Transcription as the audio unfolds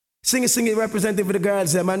Sing it, representing for the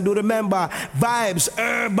girls, them, and do remember, Vibes,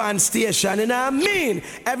 Urban Station, you know what I mean?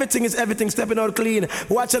 Everything is everything, stepping out clean.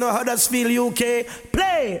 Watching how does feel UK,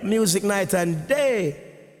 play music night and day.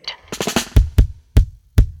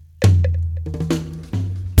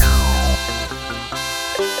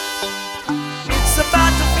 It's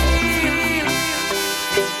about to feel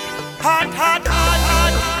hot, hot, hot,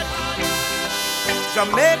 hot, hot.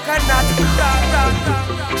 Jamaica, not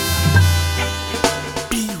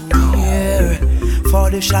for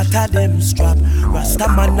the shot of them strap. Rasta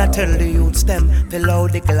man I tell the youths them fill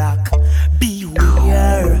out the Glock.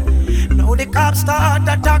 Beware. Now the cops start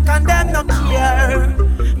attack and them not care.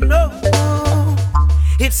 No,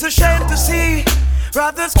 it's a shame to see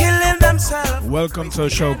brothers killing themselves. Welcome to a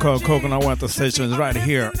show called Coconut Water Sessions right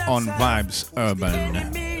here on Vibes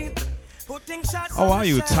Urban. How are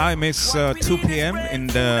you? Time is 2 p.m. in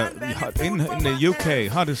the UK.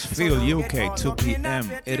 Huddersfield, UK, 2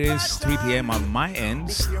 p.m. It is 3 p.m. on my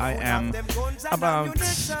end. I am about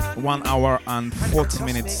 1 hour and 40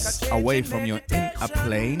 minutes away from you in a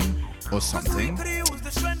plane or something.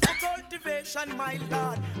 My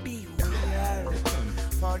bad.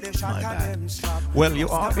 Well, you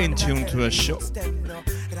are in tune to a show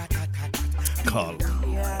called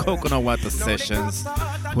Coconut Water Sessions,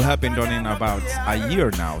 who have been done in about a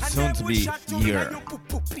year now, soon to be year.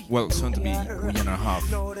 Well, soon to be a year and a half.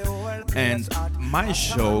 And my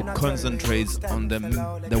show concentrates on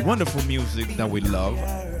the wonderful music that we love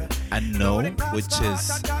and know, which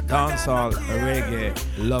is dancehall, reggae,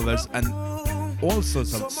 lovers, and all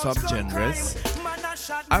sorts of subgenres.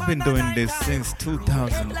 I've been doing this since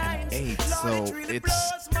 2008, so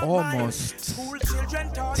it's almost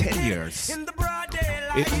 10 years.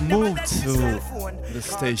 It moved to the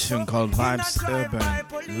station called Vibes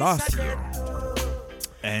Urban last year.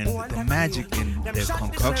 And the magic in the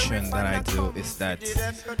concoction that I do is that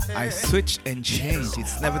I switch and change.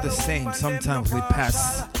 It's never the same. Sometimes we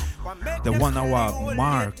pass the 1 hour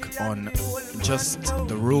mark on just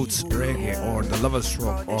the roots reggae or the lover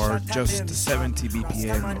stroke or just 70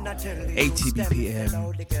 BPM, 80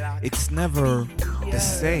 BPM. It's never the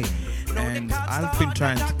same, and I've been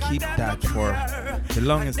trying to keep that for the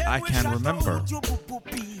longest I can remember.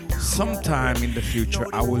 Sometime in the future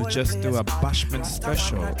I will just do a Bashment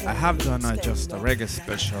special. I have done just a reggae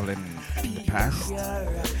special in the past.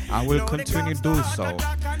 I will continue to do so.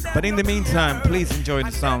 But in the meantime, please enjoy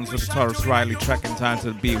the sounds of the Taurus Riley track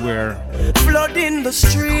entitled Beware. Flood in the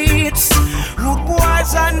streets, rude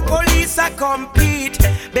boys and police are compete.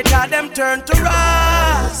 Better them turn to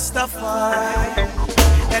Rastafari.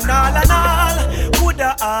 And all,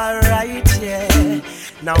 woulda alright, yeah.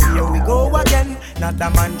 Now here we go again, not a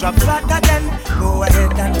man drop flat again. Go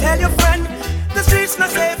ahead and tell your friend, the streets not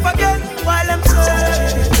safe again. While I'm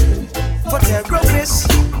searching for their greatness,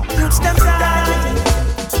 youths them dying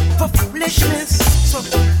for foolishness.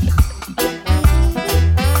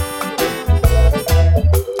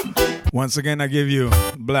 Once again I give you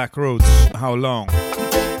Black Roots, How Long?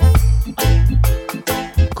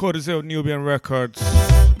 Courtesy of Nubian Records,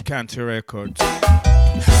 Country Records.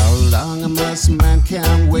 How long a man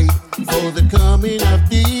can wait for the coming of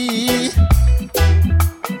thee?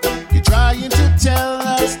 You're trying to tell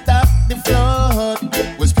us that the flood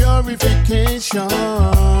was purification.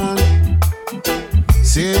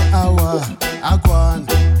 Say our Agwan,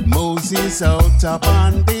 Moses out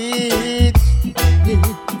upon it.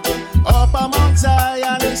 Up among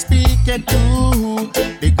Zion he speaketh to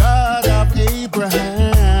the God of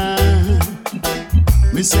Abraham.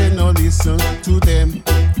 Me say no listen to them.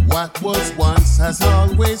 What was once has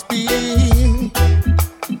always been.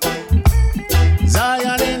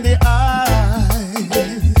 Zion in the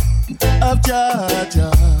eyes of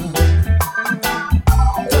Georgia.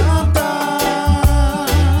 Come down,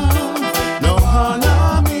 no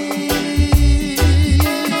honor me.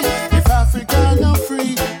 If Africa not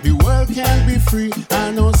free, the world can be free.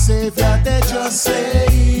 I know Savior, they just say.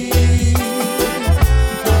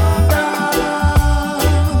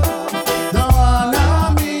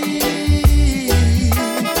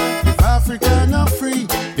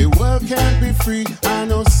 Free, I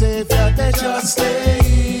know Savior, they just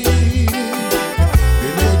stay. The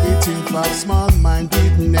negative of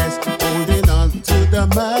small-mindedness, holding on to the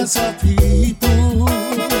mass of people.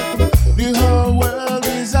 The whole world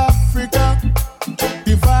is Africa,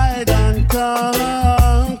 divide and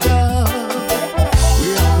conquer. We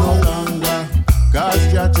are no longer, God's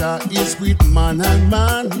Jaja is with man and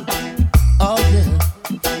man. Oh yeah.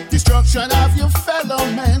 Destruction of your fellow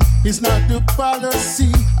man is not the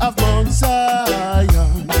policy of Mount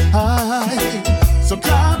Zion. So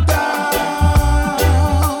calm down,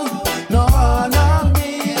 no honor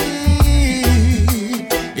me.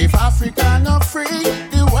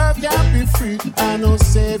 and no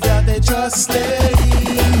savior, they just slave.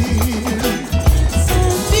 It's a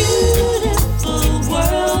beautiful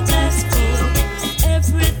world that's full of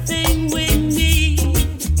everything we need,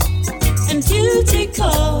 and beauty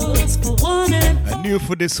calls for one and all. New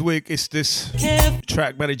for this week is this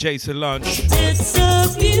track by the Jason Lunch. It's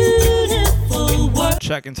a beautiful world.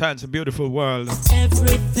 Track entitled "A Beautiful World."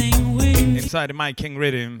 Everything we need. Inside the My King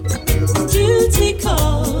rhythm. Beauty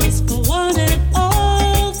calls for one and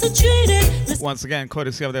all to treat it. Once again,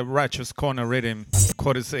 courtesy of the Righteous Corner rhythm.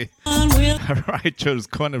 Courtesy Unreal. Righteous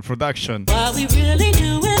Corner production. While we really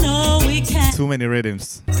doing all we can. Too many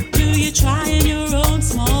rhythms. Do you try in your own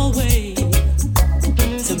small way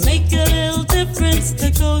to make a little difference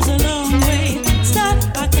that goes a long way?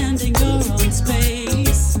 Start by tending your own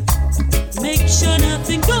space. Make sure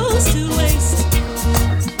nothing goes to waste.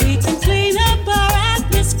 We can clean up our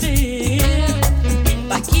atmosphere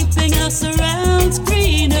by keeping our surrounds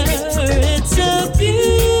greener. It's a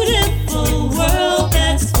beautiful world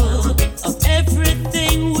that's full of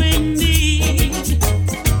everything we need,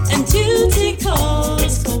 and duty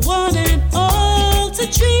calls for one and all to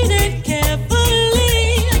treat it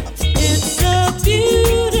carefully. It's a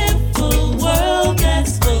beautiful world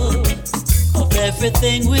that's full of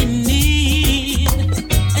everything we need,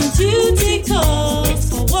 and duty calls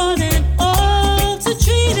for one and all to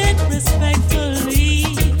treat it respectfully.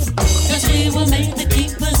 'Cause we were made the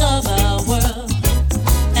keepers of our world,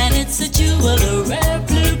 and it's a jewel, a rare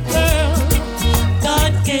blue pearl.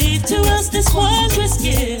 God gave to us this wondrous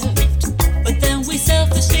gift, but then we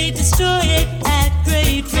selfishly destroy it at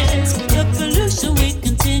great risk. The pollution we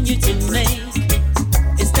continue to make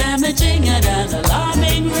is damaging at an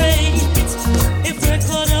alarming rate. If we're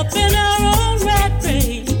caught up in our own rat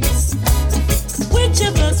race, which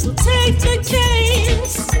of us will take the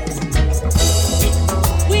case?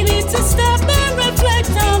 We need to stop and reflect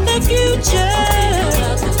on the future.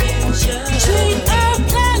 Treat our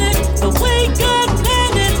planet the way God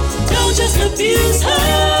planned it. Don't just abuse her.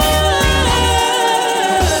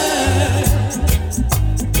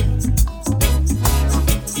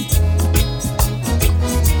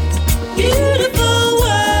 Beautiful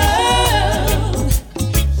world,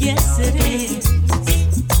 yes it is.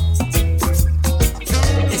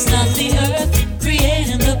 It's not the earth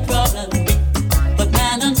creating the problem, but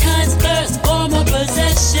mankind's thirst for more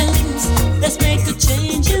possessions. Let's make a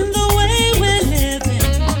change in the way we're living,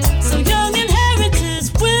 so young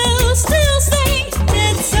inheritors will still say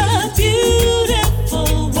it's a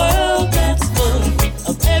beautiful world that's full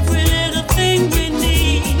of every little thing we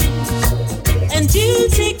need, and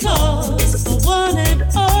duty calls for one and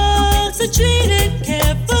all to treat it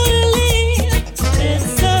carefully.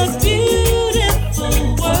 It's a beautiful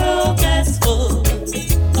world that's full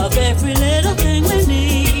of every little thing we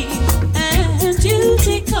need, and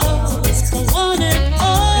duty calls for one and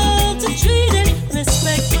all to treat it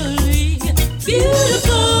respectfully.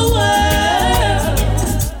 Beautiful world,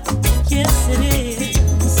 yes it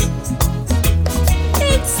is.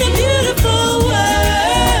 It's a beautiful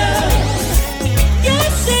world,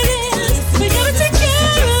 yes it is. We gotta take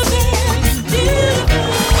care of it.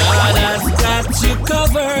 Beautiful. God has got you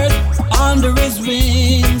covered under his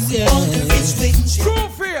wings, yeah.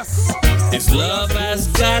 His love has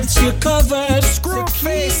got you covered.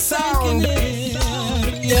 Screwface sound,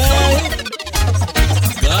 yeah.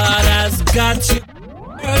 God has got you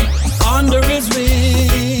covered under his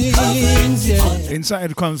wings, yeah.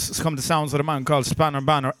 Inside come the sounds of the man called Spanner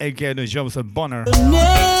Banner, aka the Joseph Bonner.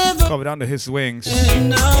 Never Covered under his wings.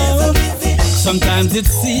 know. Sometimes it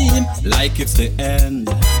seems like it's the end,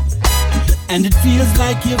 and it feels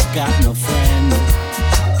like you've got no friend.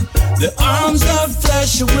 The arms of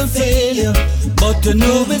flesh will fail you, but to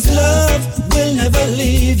know his love will never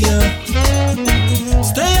leave you.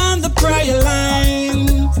 Stay on the prayer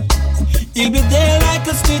line. He'll be there like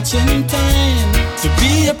a stitch in time to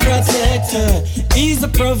be a protector. He's a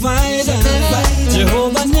provider.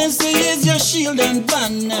 Jehovah Nissi is your shield and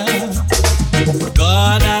banner.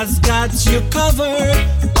 God has got you covered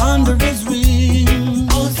under his wings.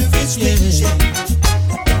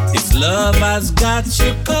 His love has got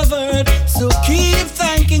you covered, so keep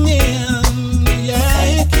thanking him.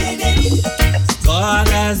 Yeah. God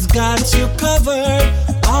has got you covered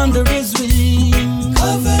under his wings.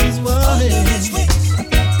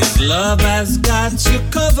 His love has got you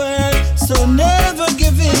covered, so never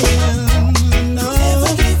give in. No.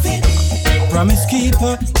 Promise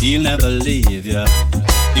keeper, he'll never leave you.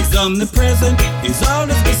 He's omnipresent, he's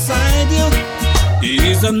always beside you.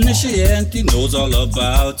 He's omniscient, he knows all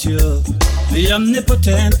about you. The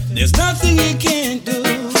omnipotent, there's nothing he can't do.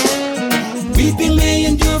 Weeping may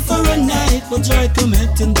endure for a night, but joy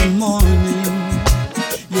cometh in the morning.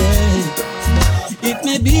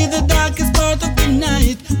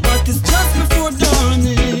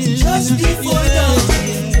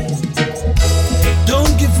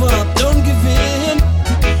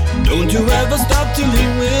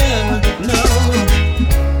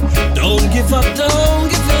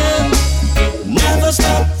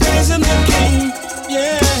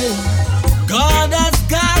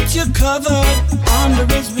 you covered under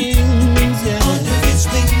his wings, yeah. Under his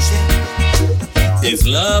wings, yeah. His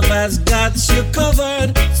love has got you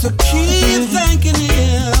covered, so keep thanking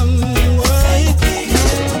him.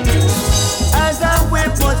 As I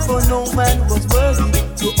wait, watch for no man was worthy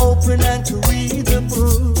to open and to read the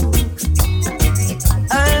book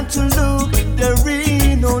and to look the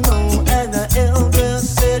Reno, no, and the elder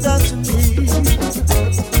said unto me,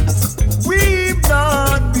 weep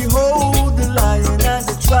not, behold the lion and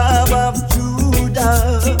the tribe of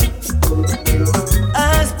Judah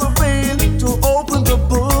has prevailed to open the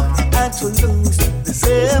book and to loose the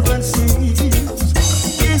 7 seals.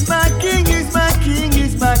 He's my king, he's my king,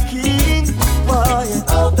 he's my king. Boy,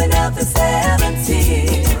 Open up the 7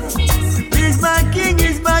 seals. he's my king,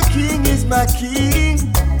 he's my king, he's my king.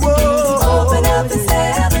 Whoa. Open up the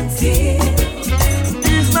 7 seals.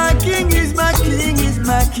 He's my king, he's my king, he's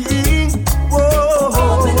my king. Whoa.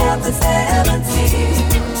 Open up the 7 seals.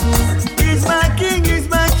 He's my king, he's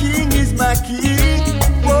my king, he's my king.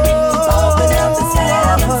 Whoa. Open up the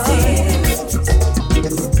 7 seals.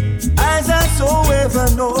 As I saw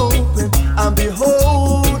heaven open, and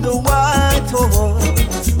behold the white horse,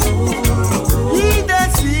 he that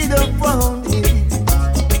seated upon him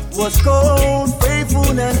was called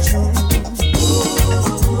faithful and true,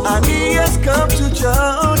 and he has come to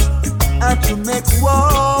judge and to make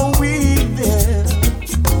war with them.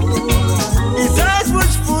 His eyes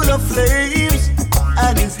was full of flames,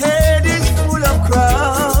 and his head is full of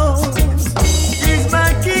crowns. He's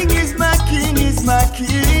my king, he's my king, he's my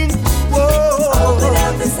king. Whoa. Open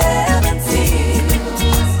up the 7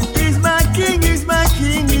 seals. He's my king, he's my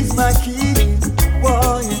king, he's my king.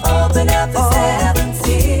 Whoa. Open up the 7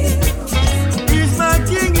 seals. He's my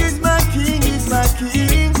king, he's my king, he's my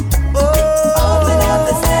king. Oh. Open up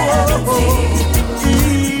the 7 seals.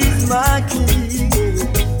 He's my king.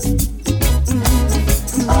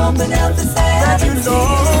 Open up the 7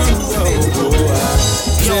 seals.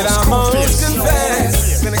 Said I must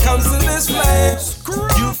confess, when it comes to this place,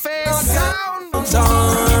 you fail down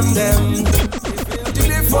on them.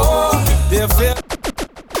 Before they fail,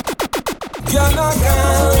 cannot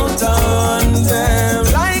count on them.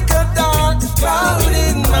 Like a dark cloud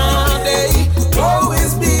in my day,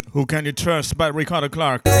 always be Who Can You Trust by Ricardo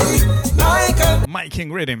Clark. like a Mike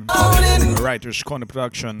King Rhythm. cloud in Writers Corner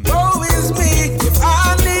Production. always me if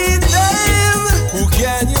I need them. Who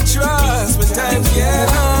can you trust when times get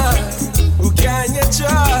hard? Who can you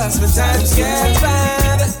trust when times get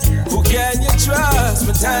bad? Who can you trust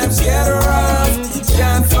when times get rough?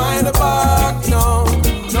 Can't find a bark, no,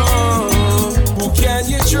 no. Who can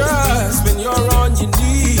you trust when you're on your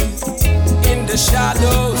knees? In the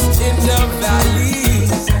shadows, in the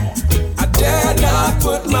valleys. I dare not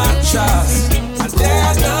put my trust. I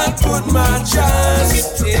dare not put my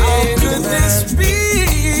trust. How could this be?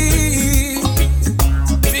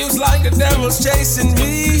 Feels like the devil's chasing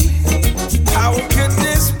me. How could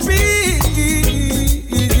this be?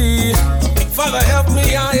 Father, help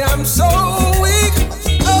me, I am so weak.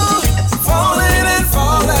 Oh, falling and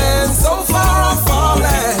falling, so far I'm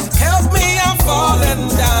falling. Help me, I'm falling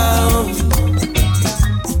down.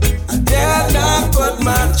 I dare not put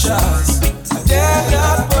my trust. I dare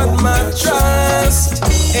not put my trust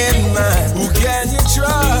in man. Who can you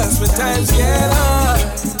trust when times get hard?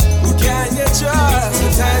 Who can you trust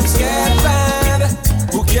when times get bad?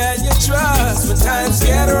 Who can you trust when times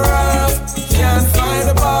get rough? Can't find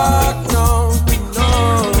a bark, no, no.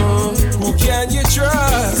 Who can you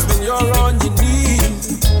trust when you're on your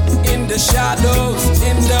knees? In the shadows,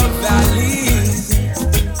 in the valleys.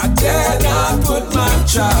 I dare not put my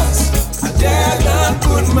trust. I dare not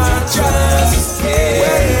put my trust.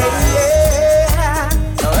 Yeah.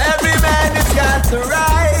 Now every man has got the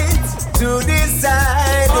right to decide.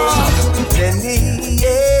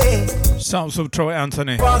 Sounds of Troy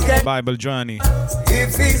Anthony. Bible Journey.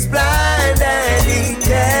 If he's blind and he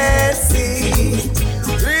can't see,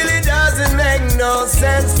 really doesn't make no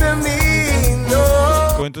sense to me,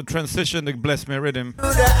 no. Going to transition the Bless Me Rhythm.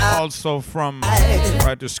 Also from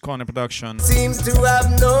Writers Corner Production. Seems to have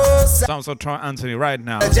no Sounds of Troy Anthony right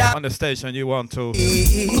now on the station you want to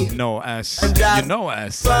know as. You know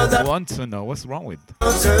as. Want to know what's wrong with.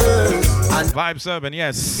 Vibes Urban,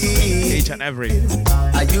 yes. Each and every.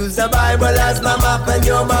 I use the Bible as my map and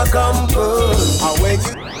you're my compass. And when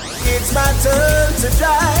it's my turn to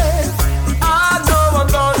drive, I know I'm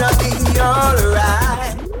gonna be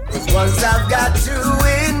alright. 'Cause once I've got you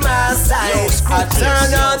in my sight, I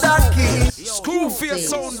turn on the key. School feels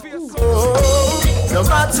so. Oh, no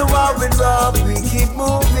matter what we rough, we keep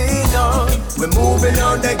moving on. We're moving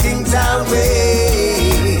on the Kingstown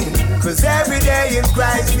way. 'Cause every day in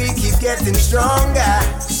Christ we keep getting stronger,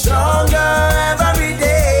 stronger every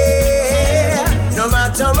day. No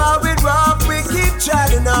matter how we rock, we keep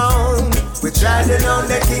treading on. We're treading on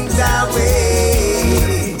the King's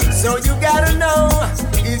highway. So you gotta know,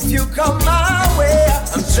 if you come my way,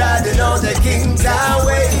 I'm treading on the King's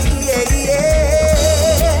highway.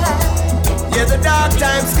 Yeah, the dark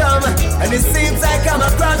times come, and it seems like I'm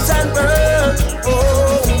a crash and burn.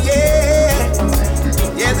 Oh yeah,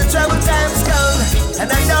 yeah, the trouble times come,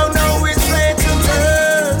 and I don't know which way to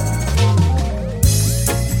turn.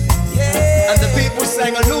 Yeah, and the people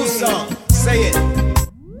sang a new song. Say it.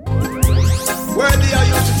 Worthy are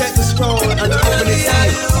you to take the scroll and to open the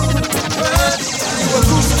seal. You were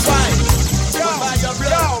crucified.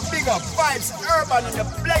 Yo, big up vibes, urban in the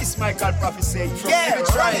place, Michael Prophecy. From every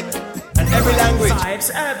tribe and every language, vibes,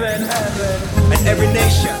 urban, and every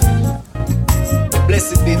nation.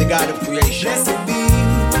 Blessed be the God of creation. Blessed be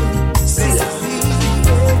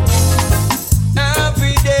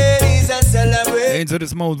every day is a celebration. Into the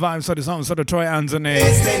smooth vibes of the song, so the Troy Anthony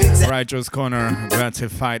Righteous Corner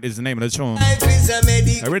Gratified is the name of the tune.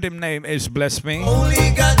 The rhythm name is Bless Me.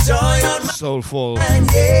 Soulful,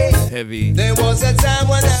 heavy, there was a time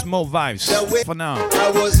when smooth vibes for now.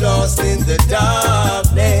 I was lost in the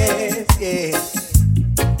darkness, yeah.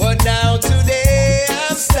 But now today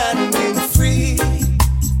I'm standing free.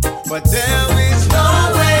 But there is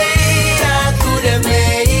no way I could have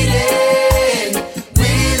made it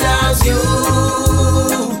without you.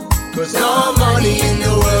 'Cause no money in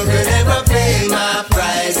the world could ever pay my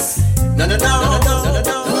price. No, no, no, no, no, no,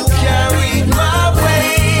 no. Who carried my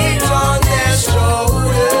weight on their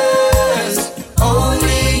shoulders?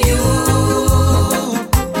 Only you.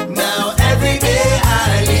 Now every day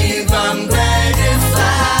I live, I'm gratified.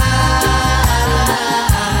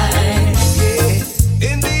 Yeah.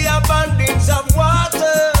 In the abundance of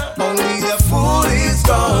water, only the fool is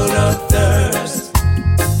gonna thirst.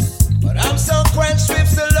 But I'm so quenched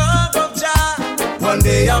with the love of Jah. One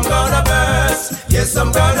day I'm gonna burst. Yes,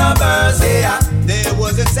 I'm gonna burst. Yeah. There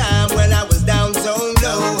was a time when I was down so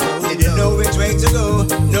low, didn't know which way to go.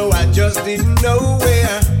 No, I just didn't know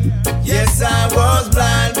where. Yes, I was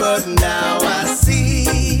blind, but now I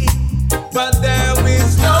see. But there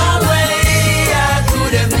is no way I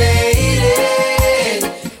could have made it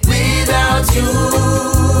without you.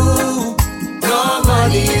 No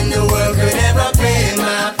money in the world could ever pay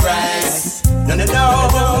my price. No, no, no.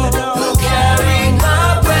 Who carried my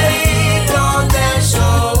weight on their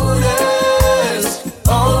shoulders?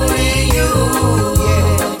 Only you.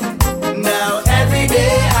 Yeah. Now every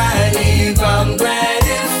day I live, I'm gratified.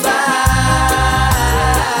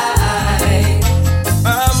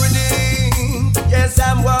 I'm redeemed. Yes,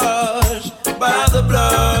 I'm washed by the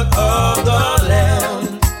blood of the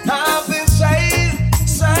Lamb. I've been saved,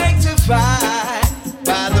 sanctified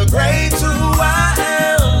by the grace who I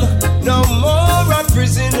am. No more a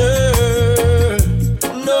prisoner.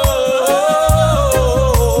 No.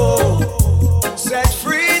 Set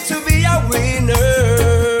free to be a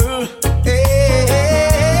winner.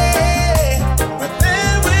 Hey. But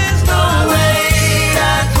there is no way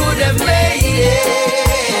I could have made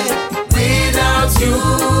it without you.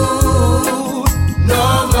 No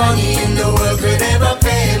money in the world could ever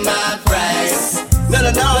pay my price. No,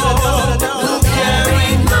 no, no, no, no. Who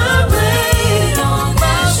carried my weight on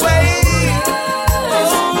my weight?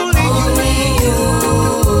 Only you.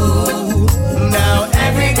 Now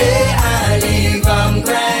every day I live, I'm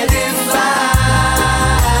gratified.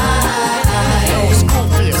 Yo,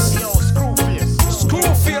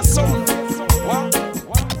 Screwface, so what?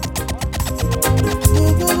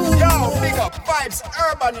 Yo, big up vibes,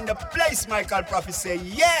 urban in the place, Michael Prophecy.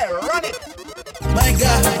 Yeah, run it. My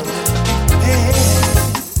God, hey.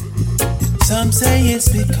 Some say it's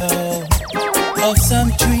because of some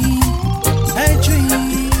dream I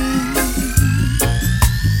dreamed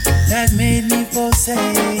that made me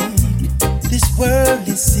forsake this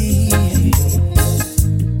worldly scene.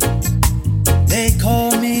 They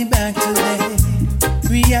call me back to their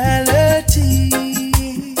reality,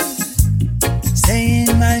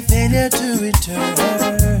 saying my failure to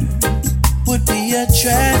return would be a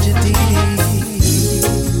tragedy.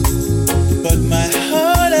 But my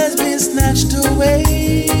heart has been snatched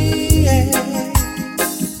away.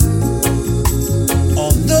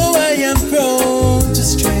 Although I am prone to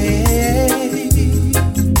stray,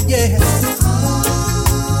 yeah.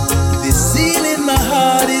 The seal in my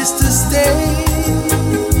heart is to stay.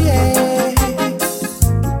 Yeah.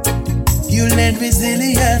 You lend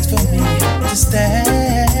resilience for me to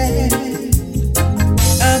stand.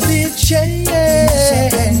 I've been changed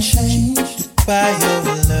by your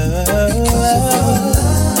love,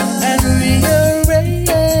 and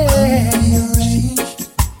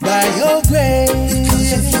your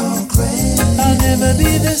grace, I'll never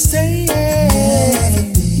be the same.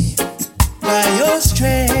 By your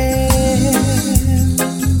strength,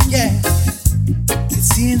 yeah. It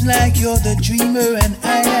seems like you're the dreamer and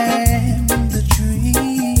I am the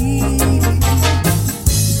dream.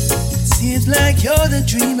 It seems like you're the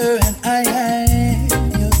dreamer and I am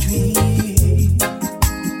your dream.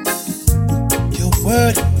 Your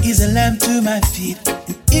word is a lamp to my feet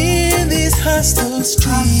in this hostile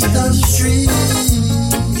street.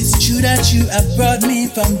 It's true that you have brought me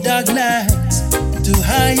from dark nights to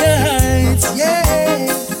higher heights, yeah.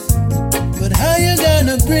 But how you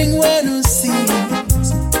gonna bring one who sings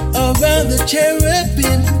around the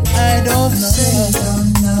cherubim? I don't know.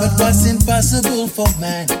 But what's impossible for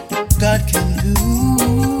man, God can do.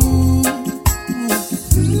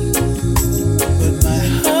 But my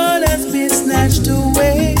heart has been snatched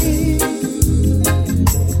away.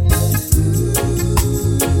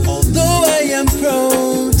 Although I am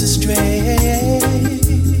prone to stray,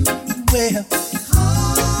 well,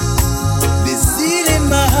 the seed in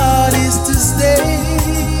my heart is to stay.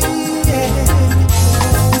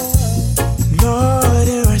 Lord,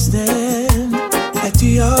 here I stand at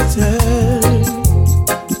the altar.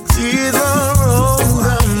 Tears are rolling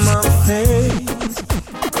down my face.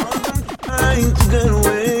 I'm trying to get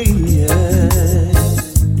away, yeah.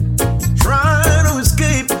 Trying to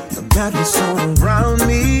escape the madness all around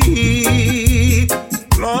me.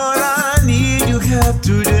 Lord, I need your help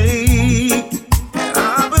today. And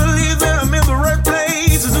I believe that I'm in the right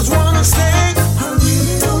place. I just wanna stay. I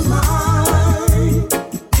really don't mind.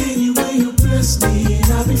 Any way you bless me,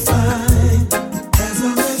 I'll be fine. As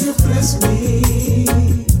long as you bless me.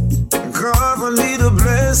 Cause I need a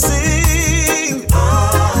blessing.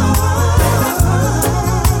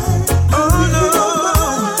 Oh no.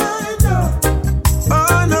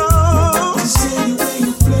 Oh no. Cause any way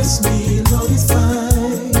you bless me, Lord, it's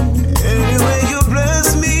fine. Any way you bless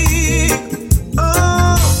me.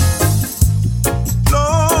 Oh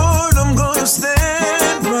Lord, I'm gonna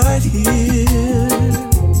stand right here.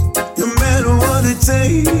 No matter what it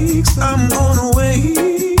takes, I'm gonna wait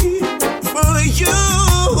for you.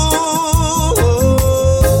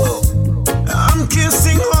 I'm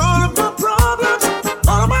kissing all of my problems,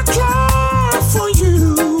 all of my care for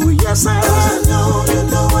you. Yes, I know you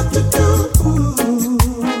know what to do.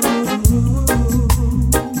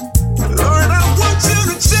 Lord, I want you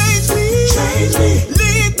to change me,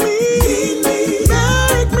 lead me,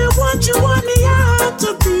 make me what you want me out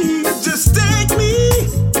to be. Just take me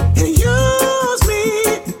and use me,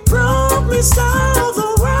 prove me so the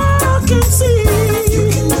world can see. You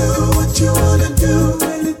can do what you wanna do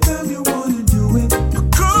anytime you wanna do it,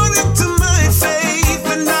 according to my faith,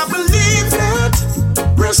 and I believe that,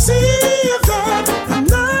 receive that. I'm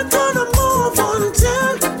not gonna move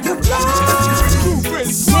until you bless.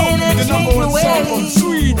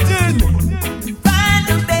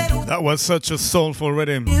 That was such a soulful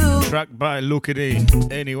rhythm, tracked by Luke D.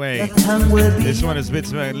 Anyway, this one is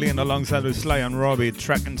Bits Lean alongside with Sly and Robbie,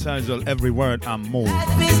 track entitled Every Word I Move.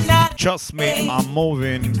 Trust me, I'm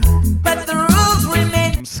moving, But the rules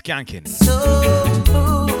remain I'm skanking, so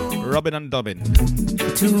rubbing and dubbing.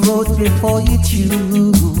 two roads before you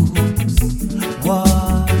choose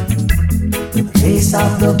one. The place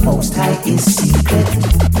of the Most High is secret.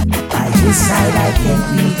 By His side I can't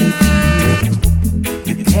be defeated.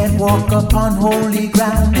 You can't walk upon holy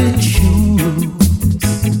ground in shoes.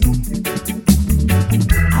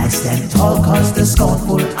 I stand tall cause the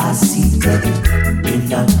scornful are seated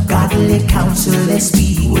in ungodly counsel they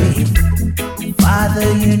speak with.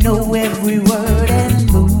 Father, you know every word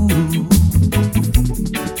and move.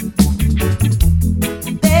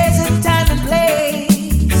 There's a time and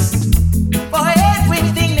place for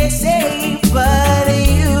everything they say, but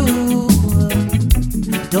you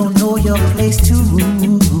don't know your place to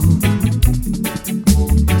rule.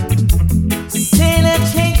 Sinner,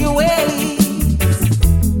 change your ways,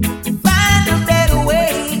 find a better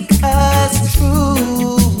way, 'cause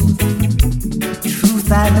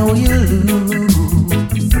truth I know you lose.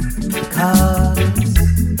 'Cause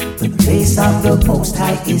the place of the Most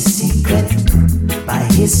High is secret. By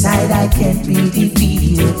His side I can't be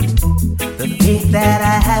defeated. The faith that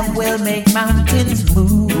I have will make mountains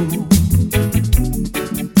move.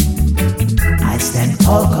 I stand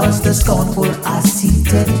tall cause the scornful are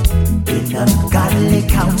seated in ungodly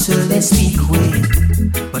counsel they speak with.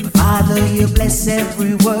 But Father, you bless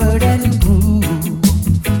every word and move.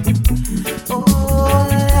 Oh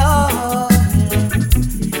Lord,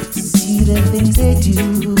 see the things they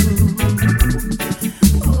do.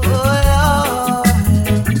 Oh Lord,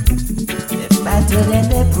 they're battered and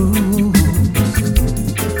they're bruised.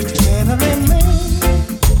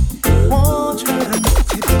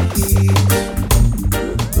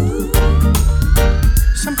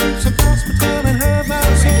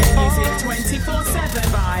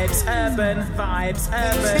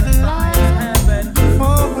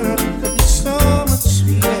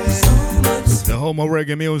 home of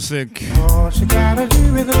reggae music.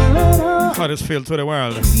 Huddersfield to the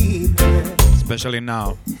world. Especially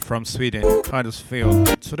now, from Sweden.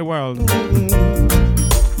 Huddersfield to the world.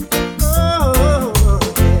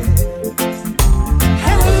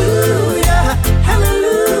 Hallelujah,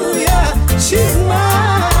 hallelujah, she's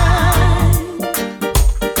mine.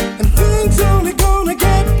 And things only gonna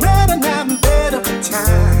get better now and better with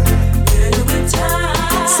time. Better with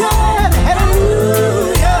time. Said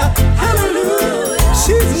hallelujah, hallelujah,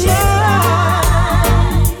 she's mine.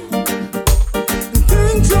 And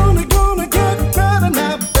things only gonna get better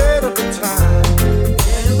now, better with time.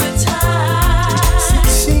 Better with time.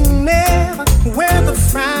 She never wear the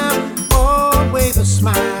frown, always a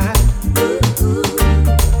smile.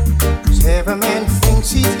 'Cause every man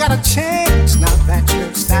thinks he's got a chance, not that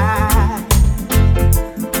your style.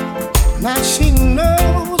 Now she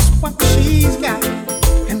knows what she's got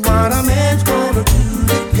and what a man's gonna do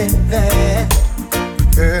to get there.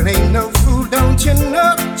 Girl ain't no fool, don't you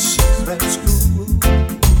know? She's at school.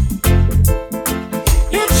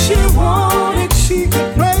 If she wanted, she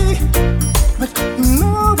could play, but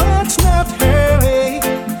no, that's not her way.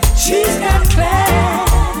 She's got class.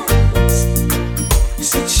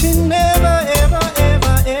 Said she never, ever,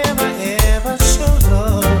 ever, ever, ever shows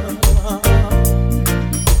up.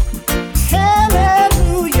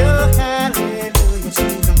 Hallelujah, hallelujah,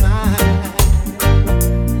 she's mine.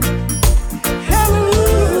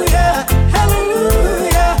 Hallelujah,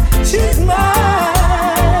 hallelujah, she's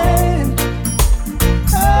mine.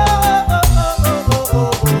 Oh, oh, oh, oh, oh,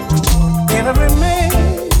 oh. Every man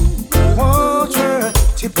wants her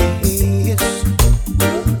to be his.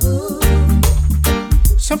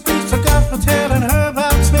 Some priest of gospel telling her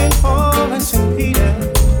about St. Paul and St. Peter.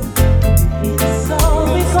 It's all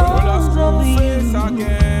because of you.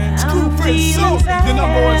 I'm feeling sad.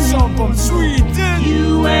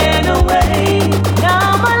 You went away.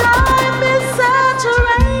 Now my life is such a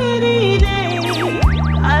rainy day.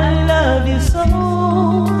 I love you so,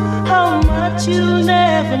 how much you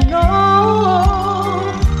never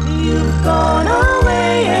know. You've gone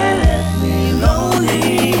away and left me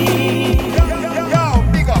lonely. Yo,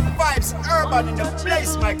 big up vibes, urban in the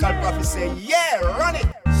place, Michael Prophet say, yeah, run it.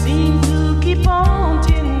 Seem to keep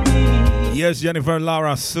haunting me. Yes, Jennifer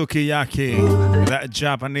Lara Sukiyaki. That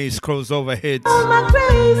Japanese crossover hit My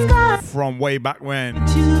grace got from way back when.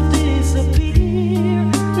 to disappear.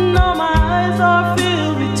 Now my eyes are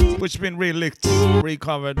filled with tears. Which been re-licked,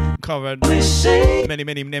 recovered, covered Wishing many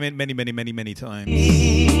times.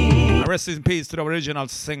 Rest in peace to the original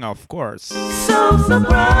singer, of course. so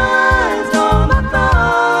surprised on the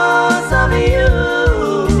thoughts of you.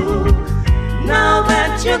 Now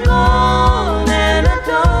that you're gone and I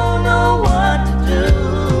don't know what to do.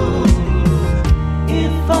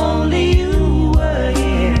 If only you were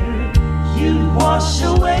here, you'd wash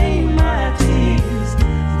away my tears.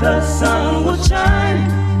 The sun would shine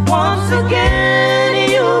once again.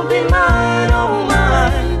 You'll be mine, oh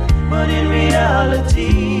mine. But in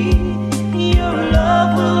reality, your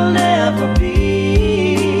love will never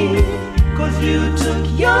be. 'Cause you took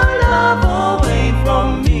your love away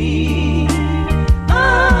from me.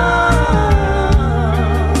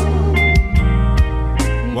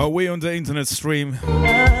 While we on the internet stream,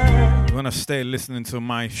 you're gonna stay listening to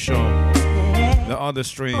my show. The other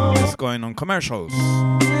stream is going on commercials.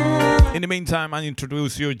 In the meantime, I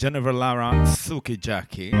introduce you Jennifer Lara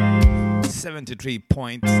Sukiyaki,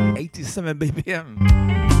 73.87 BPM.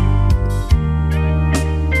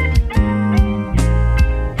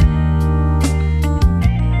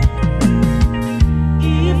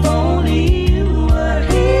 If only you were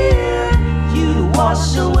here, you'd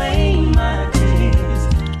wash away my tears.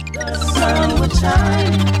 The sun would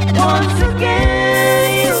shine once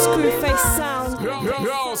again. Screwface sound.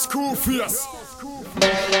 Yo, Screwface.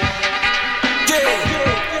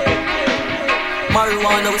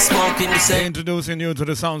 Marijuana we smoking the same. Introducing you to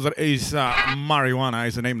the sounds of Asia Marijuana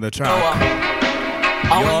is the name of the track.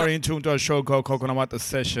 You're in tune to a show called Coconut Water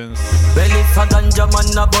Sessions. Well, if a ganja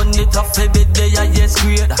man a bun it off every day, I yes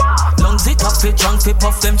grade. Lungs it off it, trunk it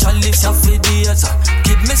puff them chalice off it days.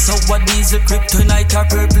 Give me sour diesel, kryptonite or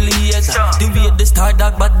purple haze. The way the star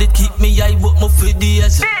dog, but they keep me high, but my for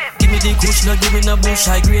days. Give me the kush, no give me no bush,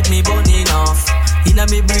 I grade me burning off. Inna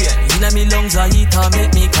me brain, inna me lungs, I eat and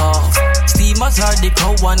make me cough. Steamers are the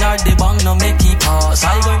cow and are the bang, no make it pass.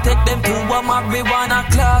 I gon' take them to a marijuana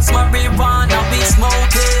class, marijuana we smoking.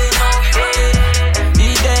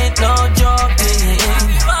 It ain't no joking.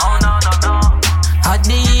 At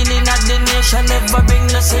the healing of the nation, never bring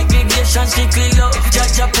no segregation. Strictly love,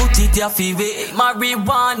 Jaja put it your favorite.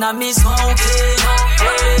 Marijuana me smoking.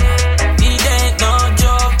 It ain't no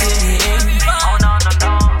joking.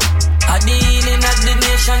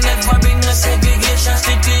 never bring no segregation.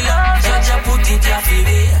 Strictly love, Jah put it here for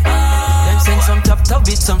me. Them send some top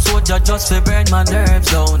beat, some soldier just to burn my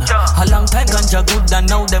nerves down. A long time ganja good and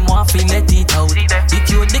now them want to let it out. It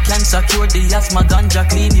cure the cancer, cure the asthma, ganja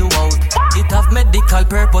clean you out. It have medical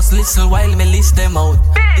purpose, listen while me list them out.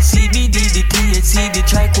 The CBD, the THC, the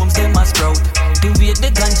trichomes, them a sprout. The way the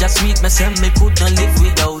ganja sweet, me say me couldn't live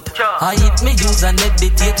without. I eat me use and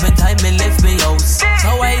meditate when time me left me house.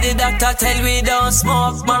 So why the doctor tell we don't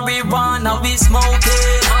smoke marijuana, we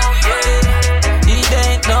smoking? It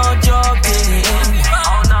ain't no joking.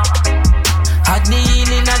 Had the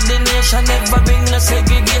healing of the nation, never bring no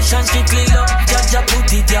segregation. Strictly love, Jah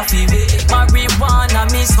put it here for me. Marijuana,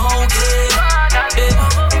 me smoking.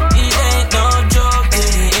 It ain't no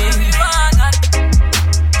joking.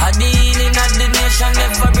 Had the healing of the nation,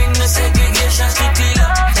 never bring no segregation. Strictly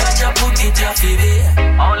love, Jah put it here for me.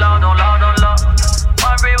 Oh Lord, oh Lord, oh Lord.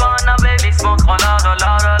 Marijuana, baby, smoke, oh Lord, oh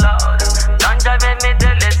Lord, oh Lord. Ganja, when me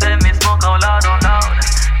tell you, say me smoke, oh Lord, oh Lord.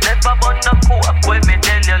 Never burn no coke when me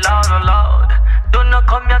tell you, Lord, oh Lord. Do not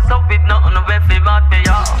come here so with nothing with me bad me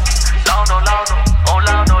out. Lord, oh Lord, oh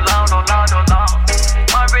Lord, oh Lord, oh Lord, oh Lord.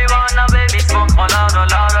 Marijuana, baby, smoke, oh Lord, oh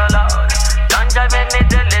Lord, oh Lord. Ganja, when me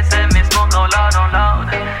tell you, say me smoke, oh Lord, oh Lord.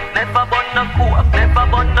 Never burn no coke, never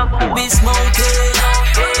burn no coke. We smoking,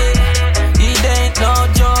 it ain't no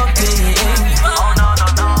joking. Oh no, no,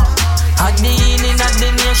 no. Had the healing of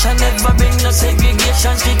the nation, never bring no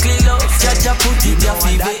segregation. Strictly love, Jah put it there for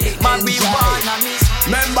me. Marijuana, miss.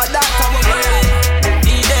 Remember that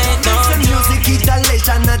music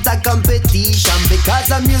installation, not a competition.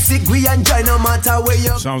 Because of music we enjoy no matter where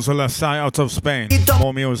you. Sounds like side out of Spain.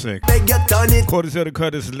 More music. Make you turn it. Courtesy of the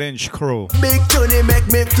Curtis Lynch crew. Big tune make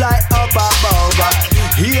me fly up above.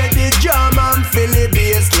 Hear the drum and feel the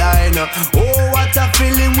bass line. Oh, what a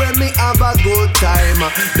feeling when me have a good time.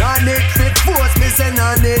 Not need fit force, me say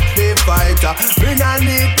not need fit fighter. Me not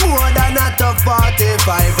need more than a top 45.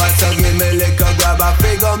 So give me liquor, grab a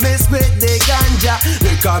figure, me spit the ganja.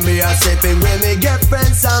 Look at me a sipping when me get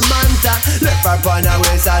friends Samantha. Left her on a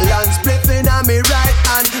waist a long spliffing on me right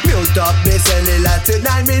hand. Mute up me cellular,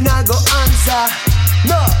 tonight me not go answer.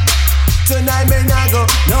 No, tonight me not go.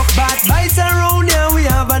 No bad vibes around here, we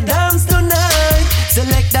have a dance tonight.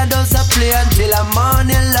 Selector does a play until a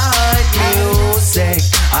morning light. Music,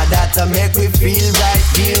 and that to make we feel right.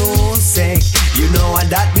 Music, you know and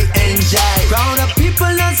that we enjoy. Crowd of people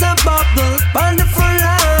as a bubble on the front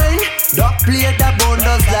line. Don't play the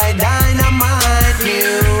bonus like dynamite.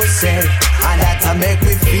 Music, and that to make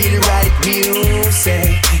we feel right.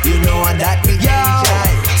 Music, you know and that we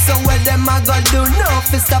enjoy. So what them a gonna do now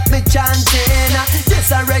fi stop me chanting?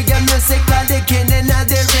 This a reggae music called the king in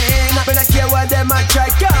the rain. But I care what them a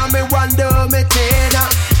try, call me one do me thing.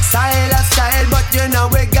 Style a style, but you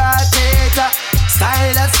know we got it.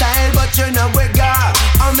 Style a style, but you know we got.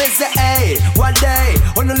 I me say, hey, one day,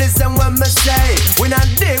 wanna listen when me say. We not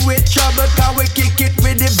deal with trouble, cause we kick it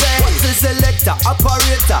with the bass. What's the selector,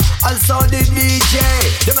 operator, also the DJ.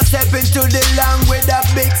 Them a step into the land with a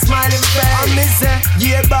big smiling face. I me say,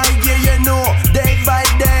 year by year, you know, day by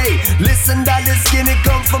day. Listen that the skinny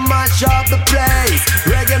come from my shop, the place.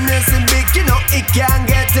 Reggae music big, you know, it can't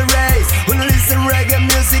get erased. Wanna listen reggae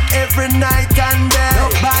music every night and day.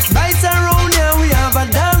 No bad vibes around here, we have a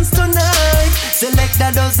dance tonight.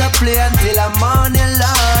 Selector does a play until a morning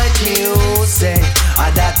light. Music,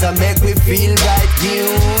 and that to make we feel right.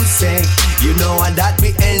 Music, you know and that we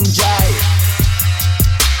enjoy.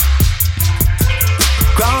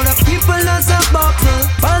 Crowd of people as a bubble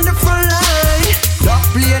on the front line. Don't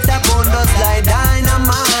play the bonus like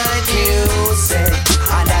dynamite. Music,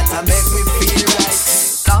 and that to make we feel right.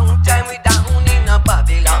 Long time we down in a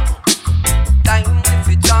Babylon. Time if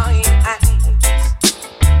we join hands.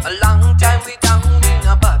 A long time we down in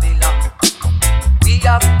a Babylon. We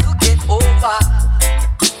have to get over.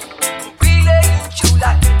 Relay in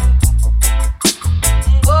July.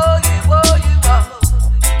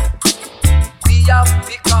 We have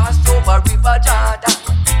to cross over River Jordan.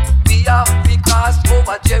 We have to cross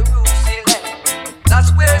over Jerusalem. That's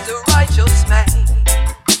where the righteous man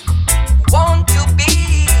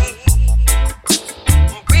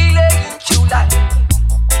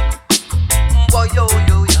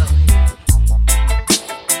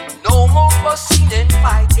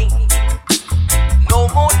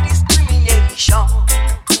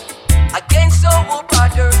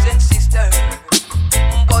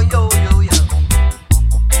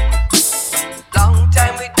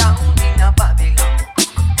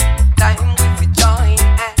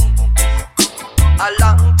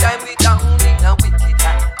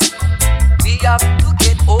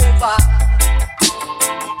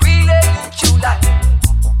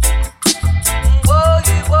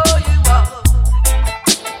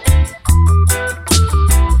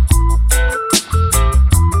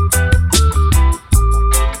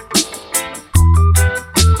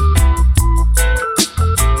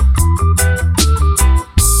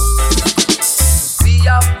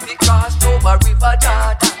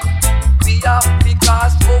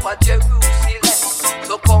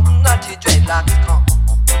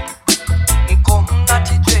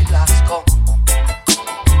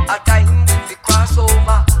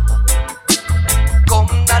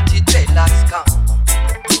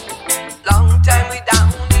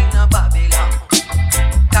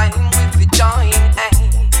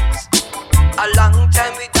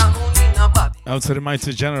Out to the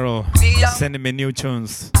mighty general, sending me new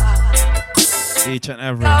tunes. Each and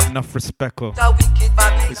every, enough respect.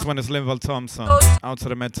 This one is Linval Thompson, out to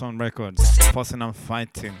the Medtone Records, Fussing and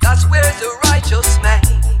Fighting. That's where the righteous man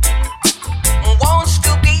wants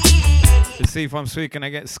to be. You see if I'm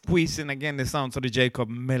squeezing again the sound to the Jacob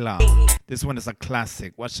Miller. This one is a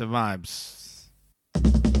classic. Watch the vibes.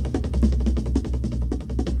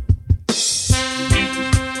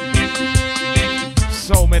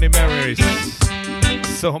 So many memories.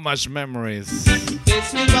 So much memories.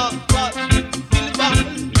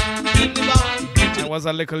 I was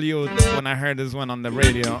a little youth when I heard this one on the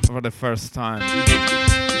radio for the first time.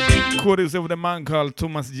 Courtesy of the man called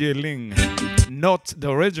Thomas J. Ling. Not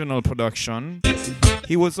the original production.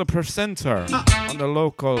 He was a presenter on the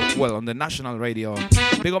local, well, on the national radio.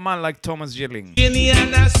 Big old man like Thomas J. Ling.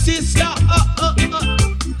 Indiana sister,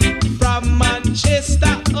 from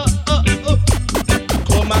Manchester,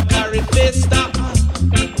 come a carry festa,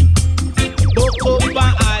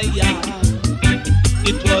 Bokoba Aya.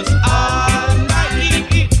 It was all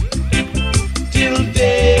night till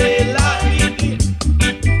daylight.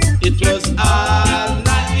 It was all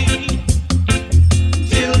night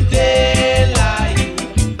till daylight.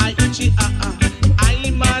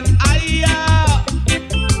 I'm an Aya.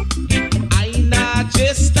 I na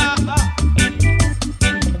Chester.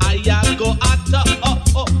 Aya go at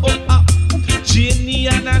Jenny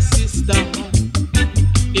and her sister.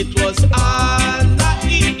 It was all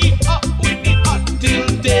night till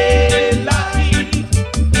daylight.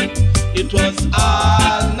 It was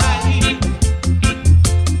all night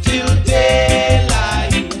till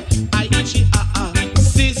daylight.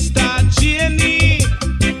 Sister Jenny,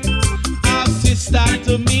 our sister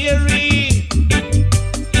to Mary,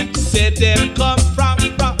 said them come from a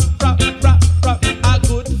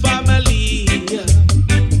good family,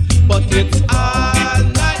 but it's all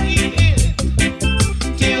night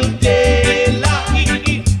till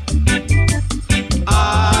daylight.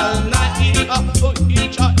 All night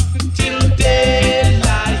till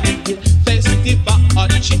daylight. Festival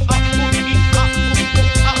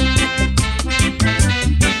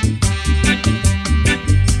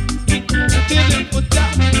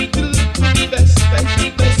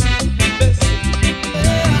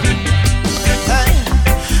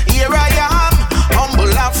Here I am,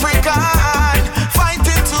 humble African,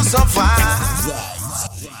 fighting to survive.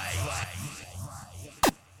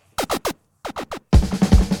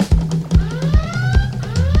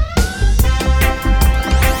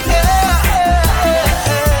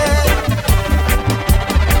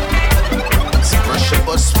 It's Pressure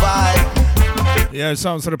Bus Five. Yeah, it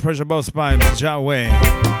sounds to the Pressure Bus Vibes, Jaway.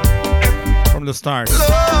 From the start.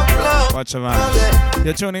 Watch the vibes.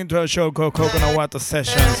 You're tuning into a show called Coconut Water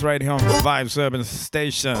Sessions right here on Vibes Urban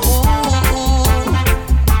Station.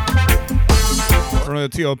 From the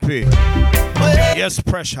TOP. Yes,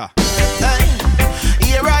 Pressure.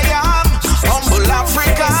 Here I am, humble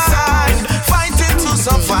African, fighting to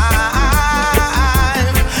survive.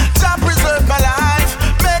 To preserve my life,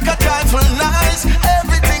 make a joyful nice,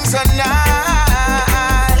 everything's so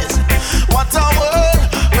nice. What a world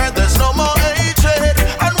where there's no more hatred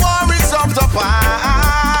and war is of the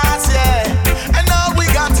past, yeah. And all we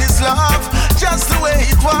got is love, just the way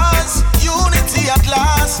it was, unity at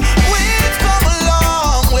last. We've come a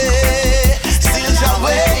long way, still your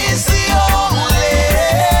way is the only.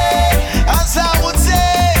 As I would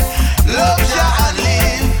say,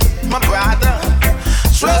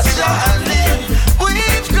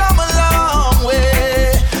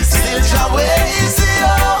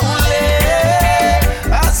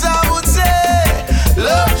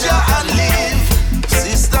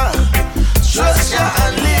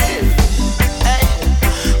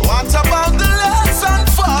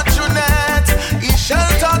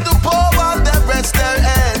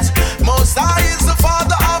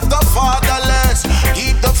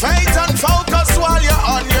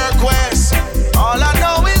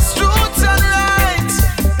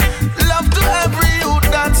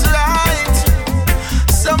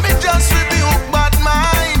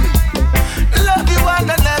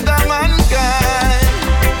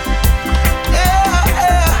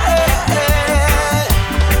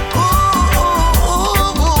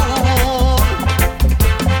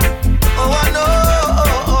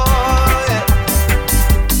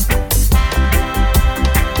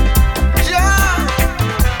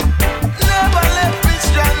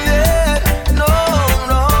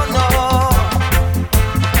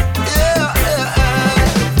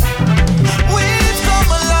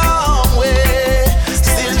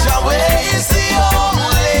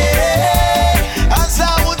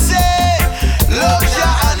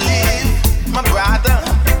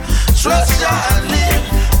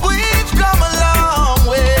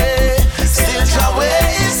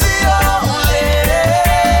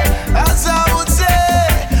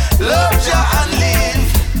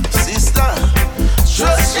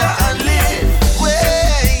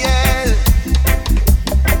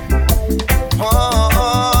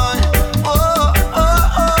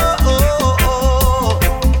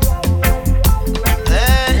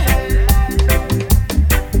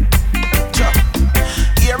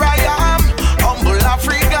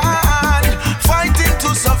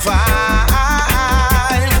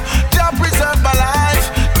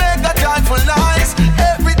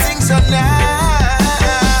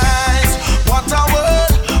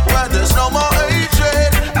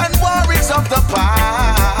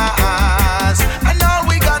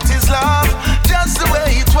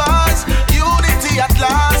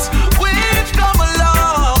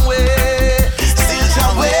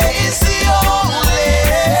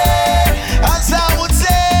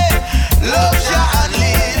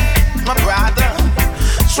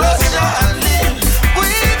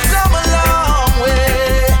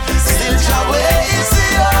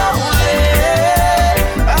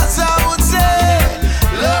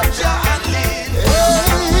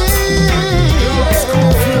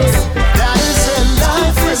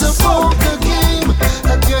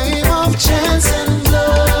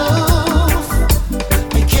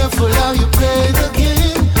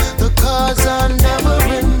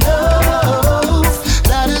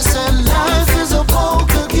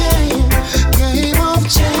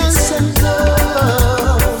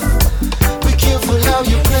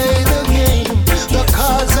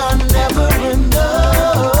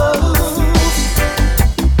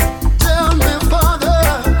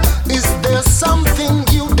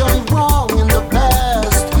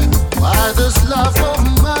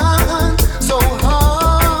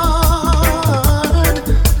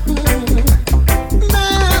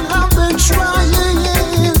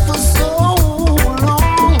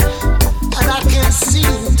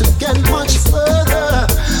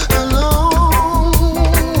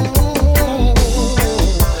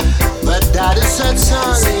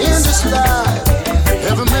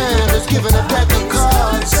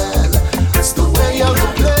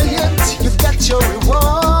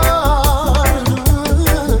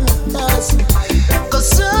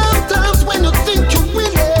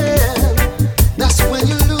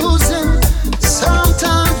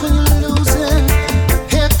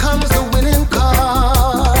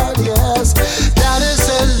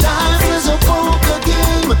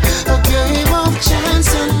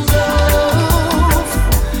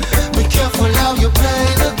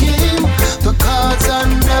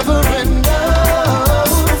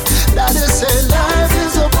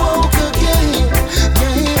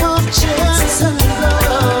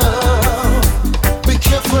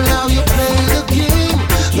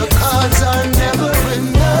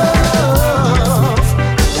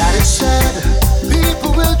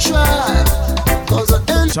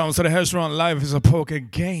 sounds of the Heshron. Life is a poker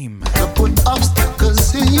game. Put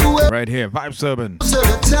obstacles in your way. Right here, Vibes Urban.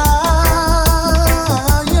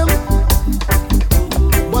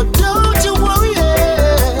 But don't you worry,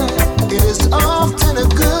 it is often a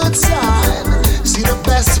good sign. See the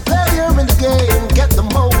best player in the game get the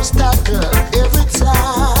most tackle every time.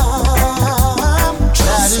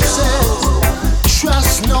 That it says,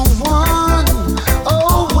 trust no one.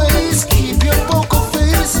 Always keep your poker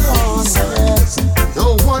face on. Yes.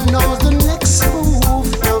 No one knows the next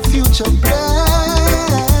move, the future plan.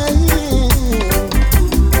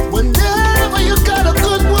 Whenever you got a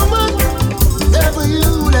good woman, never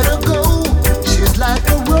you let her go. She's like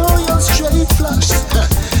a royal straight flush.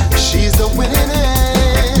 She's the winning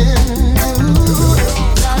end.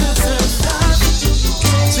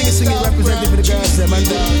 Sing it, representing for the girls, them and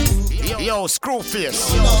yo, Screwface.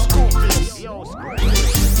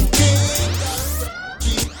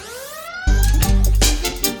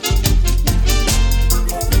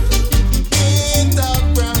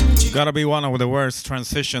 Gotta be one of the worst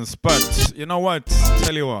transitions, but you know what?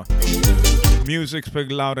 Tell you what. Music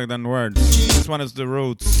speaks louder than words. This one is The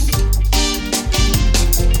Roots.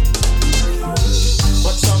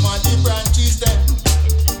 But some of the branches that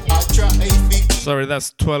I try. Sorry,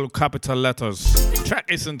 that's 12 capital letters. Track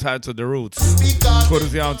is entitled The Roots.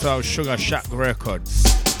 Courtesy out of Sugar Shack Records.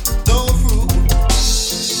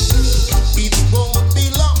 It won't be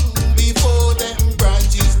long before them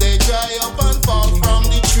branches they dry up and fall from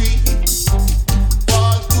the tree.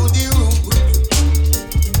 Fall to the root.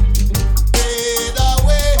 Fade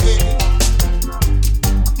away.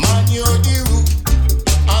 Man, you're the root.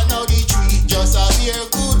 And now the tree just a bear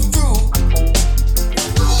good fruit.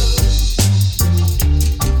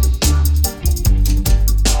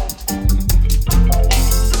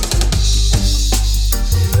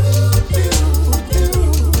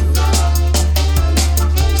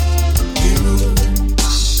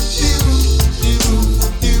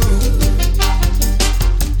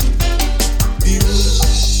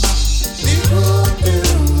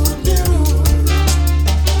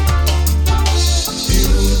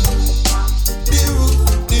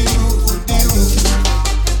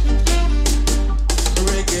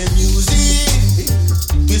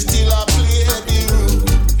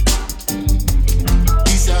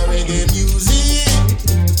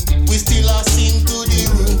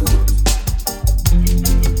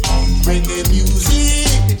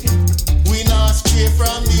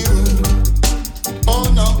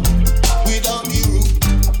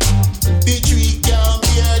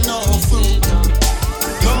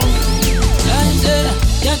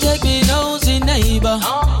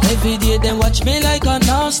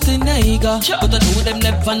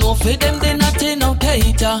 Never know for them, they not in no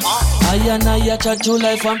cater. I and I chat to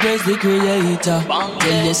life and praise the creator.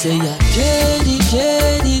 Tell you say ya Jedi.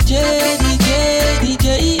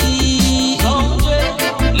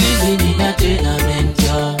 Living in a tenement,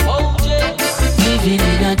 yeah. Living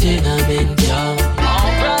in a tenement, yeah.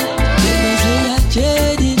 Tell me say ya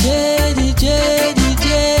Jedi.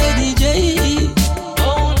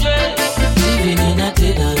 Living in a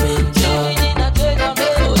tenement, yeah.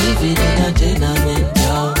 Living in a tenement.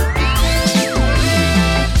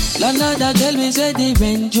 Another tell me say the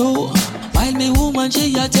rent you. While me woman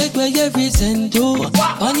she a take away every cent too.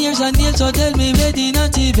 1 years and years so tell me ready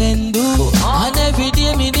not even do. And every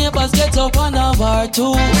day me neighbors get up on a bar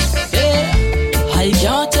too. Yeah. I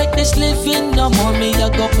can't take this living no more. Me a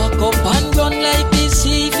go pack up and run like the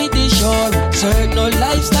sea for the shore. Certain no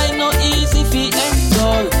lifestyle no easy fi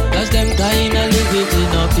endure. Cause them kinda live it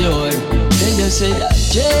in a pure. Then you say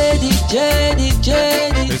Jedi.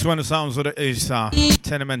 This one sounds with the Isa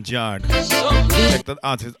Tenement Yard. Check that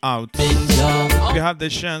artist out. If you have the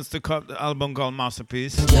chance to cut the album called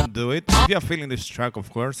Masterpiece, do it. If you're feeling this track, of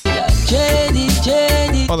course.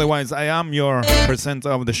 Otherwise, I am your presenter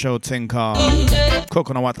of the show, Tinka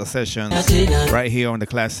Coconut Water Sessions, right here on the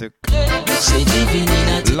classic,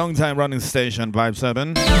 long time running station, Vibe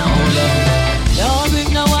 7. Can't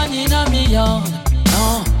bring no one in a me yard.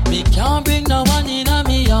 No, me can't bring no one in a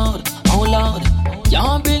me yard. Oh Lord,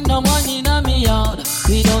 can't bring no one in a me yard.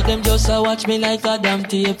 Without them just watch me like a damn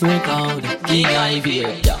tape record. King Ivy,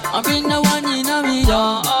 can't bring no one in a me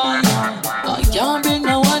yard. I can't bring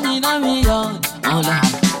no one in a me yard. Oh Lord,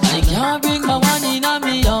 I can't bring no one in a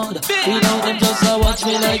me yard. Without them just watch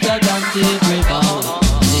me like a damn tape record.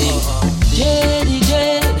 Jedi,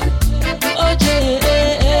 oh Jedi.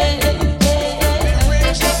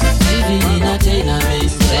 Living in a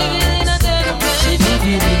tenement, she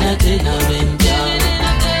living in a tenement.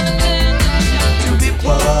 To be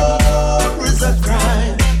poor is a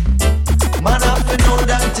crime. Man, I know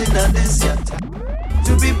that in this yet.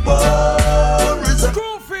 To be poor is a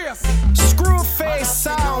Screw face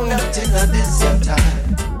sound. Not in this your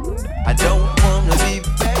time. I don't wanna be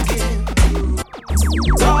begging.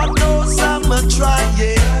 God knows I'm trying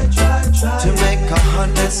to make a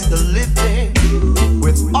honest living.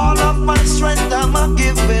 With all of my strength I'm a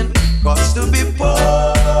giving. Cause to be poor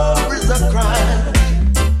is a crime.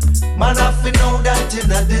 Man, I feel know that in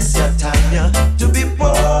this your time, yeah. To be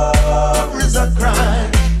poor is a crime.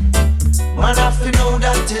 Man, I feel know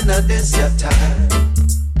that in this your time.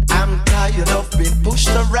 I'm tired of being pushed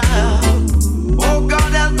around. Oh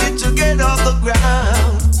God, help me to get off the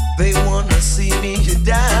ground. They wanna see me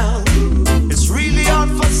down. It's really hard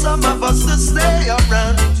for some of us to stay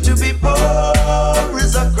around. To be poor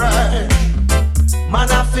is a crime. Man,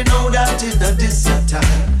 I feel know that in this your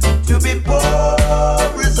time. To be poor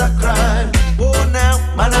is a crime. Oh now,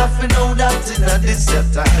 man, I feel know that in this your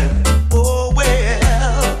time. Oh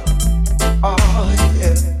well, oh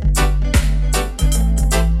yeah.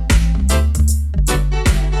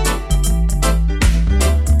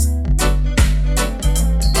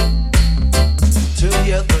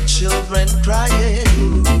 Children crying,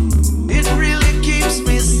 it really keeps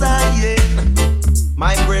me sighing.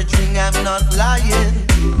 My brethren, I'm not lying.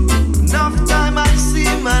 Enough time I see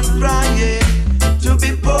man crying. To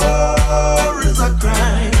be poor is a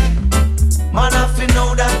crime. Man, I feel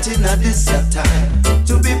know that in this time.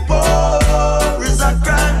 To be poor is a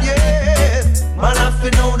crime, yeah. Man, I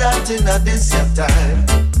feel know that in this time.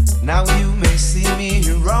 Now you may see me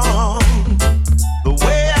wrong. The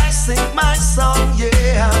way I sing my song,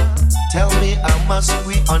 yeah. Tell me how must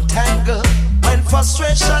we untangle when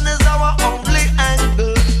frustration is our only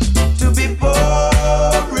angle. To be poor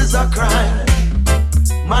is a crime.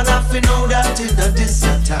 Man, I feel know that in this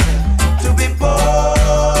time. To be poor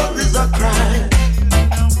is a crime.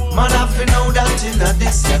 Man, I feel know that in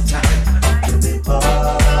this time. To be poor,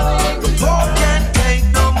 the poor can't take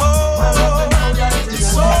no more.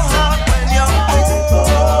 It's so hard when you're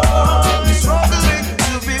poor, struggling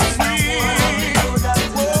to be free.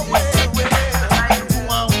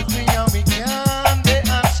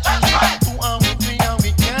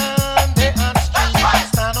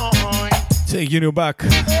 Taking you back,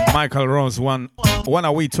 Michael Rose, one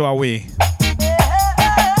away, two away.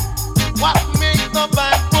 What makes the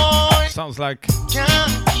bad boy? Sounds like,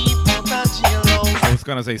 Can't keep on that yellow. I was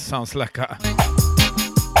gonna say sounds like a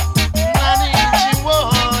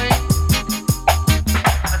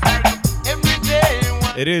Every day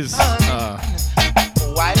it is while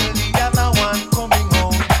the other one coming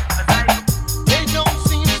home. They don't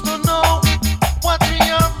seem to know what we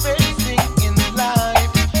are facing in life.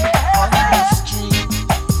 On the street,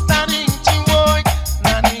 standing chiwoy,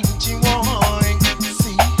 standing chiwoy.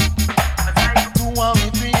 See, do what we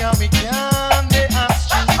do, and we can. They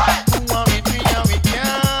ask you, do what we do, and we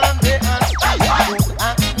can. They ask you, don't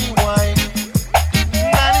ask me why.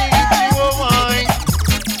 Standing chiwoy.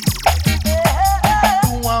 Do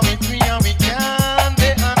what we do, and we can.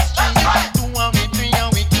 They ask you, do what we do,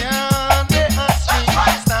 and we can. They ask you,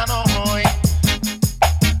 stand on boy.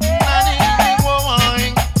 Standing chiwoy.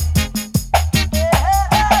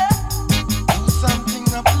 Do something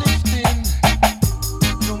uplifting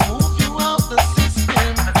to move you out the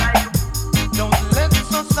system. Don't let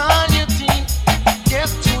society get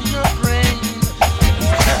to your brain.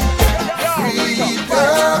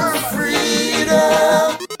 Freedom, freedom.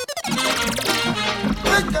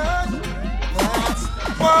 That's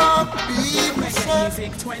what people say.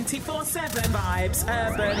 Music 24/7 vibes,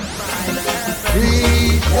 urban vibes,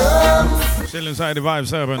 Freedom. still inside the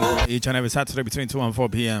Vibes Urban each and every Saturday between 2 and 4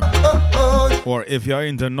 p.m. Or if you're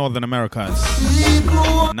in the Northern Americas,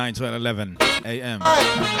 9 to 11 a.m.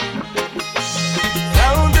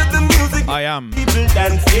 Sound of the music. I am. People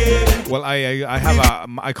dancing. Well,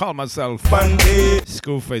 I call myself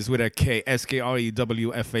Screwface with a K,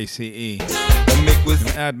 SKREWFACE. You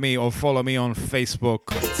can add me or follow me on Facebook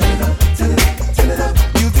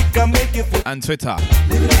and Twitter.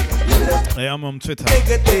 I am on Twitter.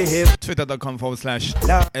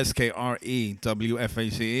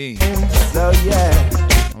 Twitter.com/SKREWFACE.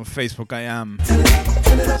 On Facebook, I am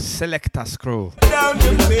Selecta Screw. I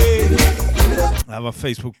have a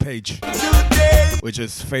Facebook page, which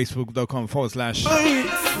is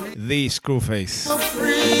facebook.com/The Screwface.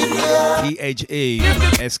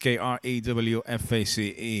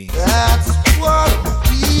 THESKREWFACE. That's what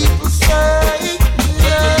people say.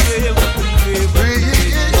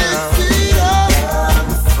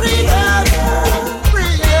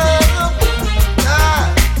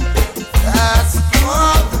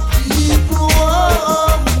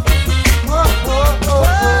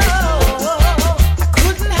 I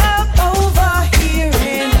couldn't help overhearing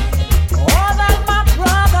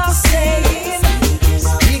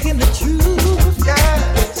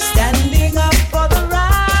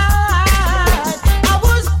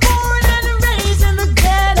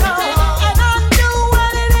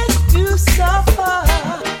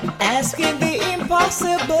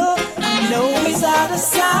impossible. I know he's out of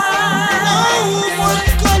sight. Oh, what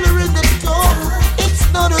color in the dark? It's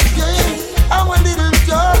not a game. I'm a little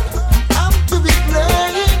dark. I'm to be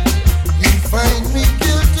playing. You find me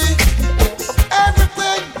guilty of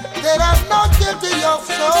everything that I'm not guilty of.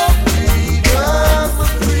 So freedom,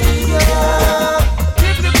 freedom.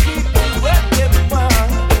 Give the people what they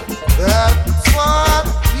want. That's what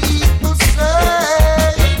people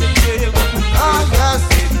say. Oh yes,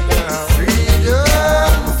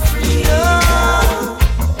 freedom, freedom.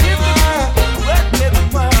 Give the people what they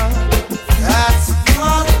want. That's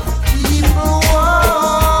what people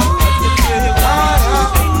want.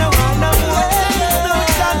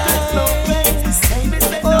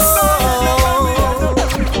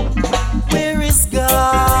 Where is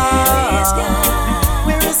God?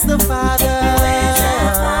 Where is the Father?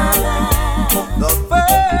 The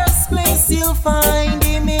first place you'll find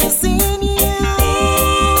Him is in you.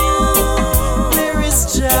 Where is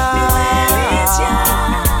Jah?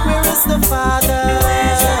 Where is the Father?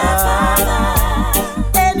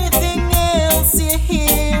 Anything else you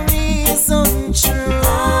hear is untrue.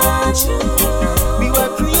 We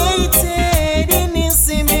were created in His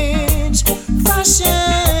image,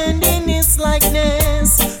 fashioned in His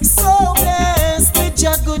likeness, so blessed with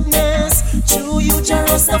your goodness. Through you, Jah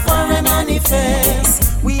Rastafari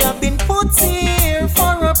manifest. We have been put here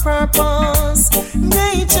for a purpose.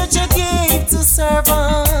 Nature Jah gave to serve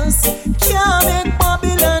us. Can't make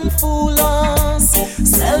Babylon fool us.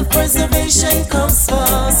 Self-preservation comes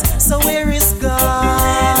first. So where is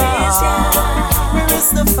God? Where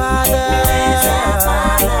is the Father?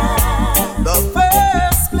 The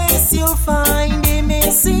first place you'll find Him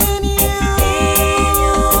is in you.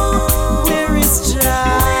 Where is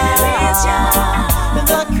Jah?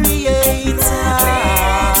 The Creator.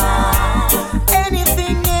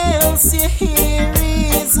 Anything else you hear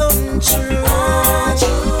is untrue.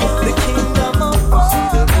 The kingdom of God.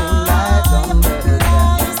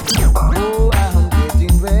 Oh, I'm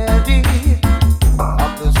getting ready.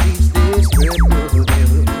 Up the streets they spread good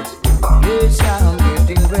news. Yes, I'm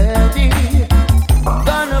getting ready.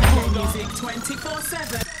 Gonna put Music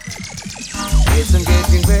 24/7. yes, I'm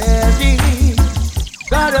getting ready.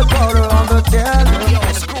 Got a quarter on the telephone.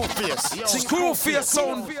 Screwface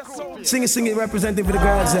sound. Sing it, representing for the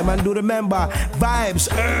girls, them, and do remember vibes,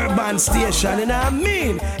 urban station, and I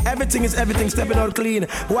mean everything is everything, stepping out clean.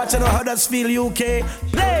 Watching how that's feel UK.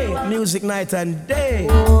 Play music night and day.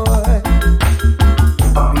 People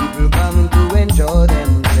coming to enjoy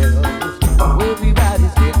themselves.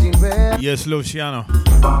 Everybody's getting ready. Yes, Luciano.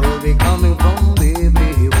 They'll be coming from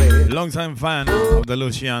everywhere. Long time fan of the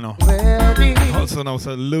Luciano. Ready. Also known as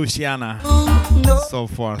Luciana. So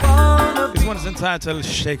forth. This one is entitled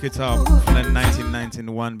Shake It Up from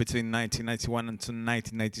 1991, between 1991 and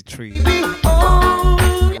 1993.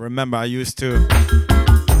 Remember, I used to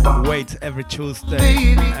wait every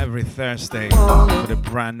Tuesday, every Thursday for the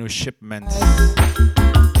brand new shipments.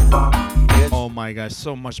 Oh my gosh,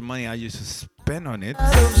 so much money I used to spend on it.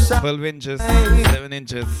 12 inches, 7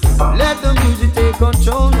 inches. Let the music take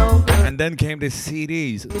control now. And then came the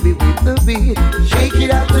CDs. Shake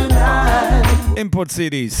it up tonight. Import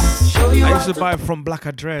CDs. I used to buy from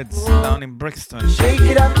Blacker Dreads down in Brixton.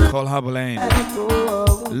 Called Harbour Lane.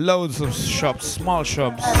 Loads of shops, small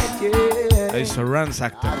shops. I used to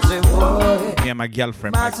ransack them. Me and my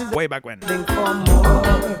girlfriend, like, way back when.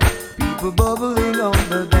 People bubbling on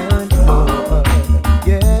the dance floor.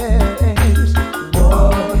 Yes,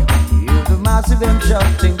 boy. Hear the massive them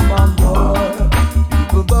shouting for more.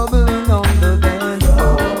 People bubbling on the dance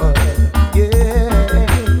floor. Yeah.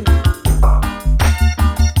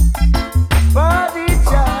 Party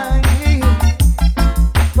time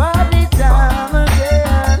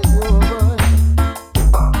again, boy.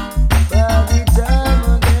 Party time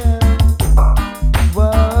again,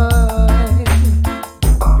 boy.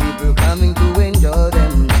 People coming to enjoy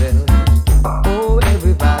themselves. Oh,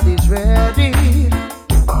 everybody's ready.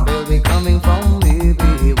 They'll be coming from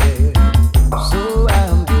everywhere. So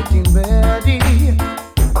I'm getting ready.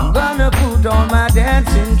 I'm gonna put on my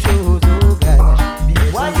dancing shoes, oh gosh.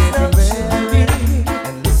 Yes, I'm getting ready.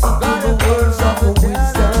 And listen to the words of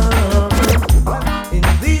wisdom. In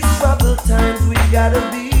these troubled times, we gotta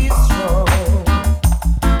be strong.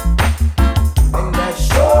 And as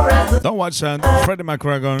sure as the Don't watch that. Freddie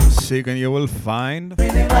McGregor, Seek and you will find.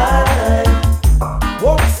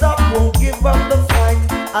 won't stop, won't give up the fight.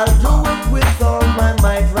 I'll do it with all my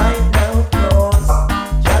might right now, cause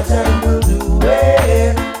Jah will do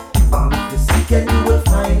it. And if you seek and you will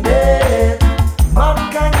find it.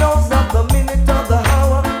 Mankind knows not the minute or the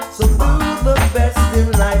hour, so do the best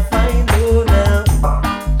in life I know now.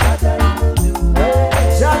 Jah will do it.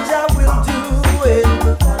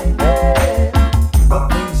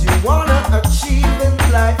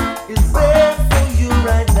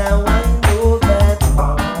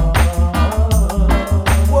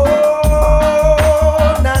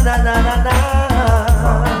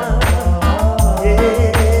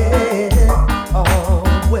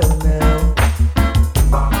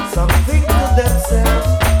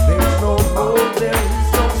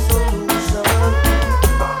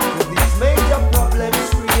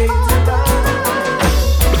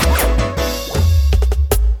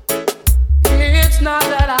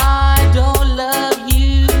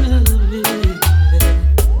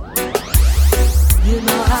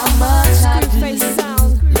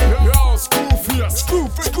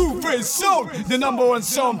 sound, the number one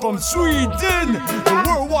sound from Sweden, the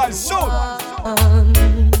worldwide sound.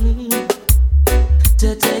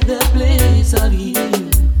 To take the place of you.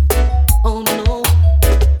 Oh no,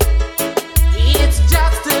 it's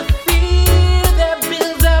just a fear that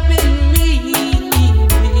builds up in me.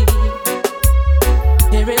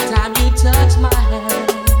 Every time you touch my hand,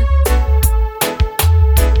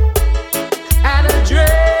 and a dread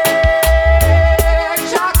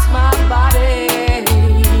shocks my body.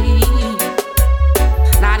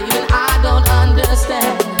 Not even I don't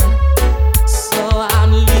understand. So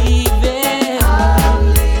I'm leaving.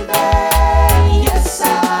 Yes, I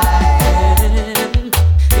am.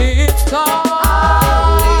 It's time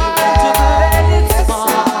to play it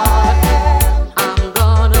smart. I'm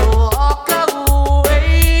gonna walk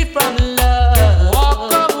away from love.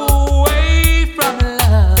 Walk away from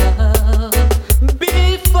love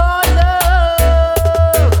before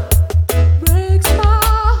love breaks my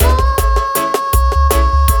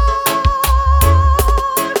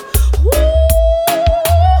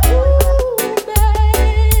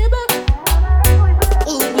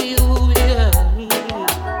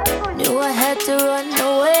Knew I had to run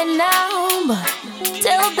away now, but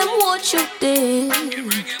tell them what you did.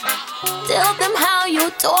 Tell them how you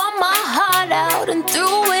tore my heart out and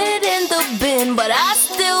threw it in the bin. But I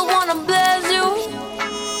still wanna bless you,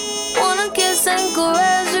 wanna kiss and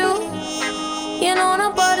caress you. You know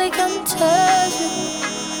nobody can touch you,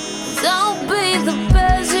 'cause I'll be the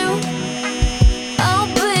best you. I'll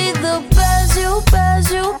be the best you,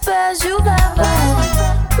 best you, best you've ever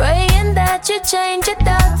had. Praying that you change your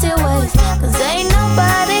dirty ways, 'cause ain't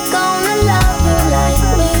nobody gonna love you like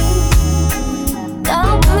me.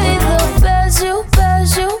 I'll be the best you,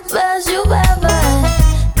 best you, best you've ever had.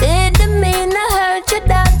 Didn't mean to hurt you,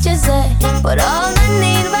 that you say, but all I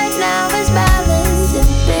need right now is balance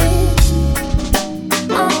and peace.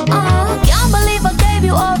 Can't believe I gave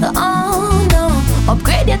you all the honor,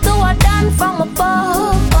 upgrade you to a done from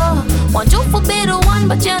above. Want you for be the one,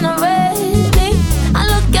 but you're not ready. I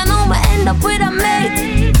look, I know I end up with a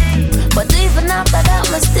mate, but even after that,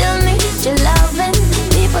 I still need your loving.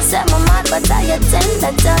 People set my mind, but I attend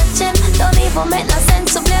to touching. Don't even make no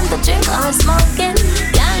sense to blame the drink or smoking.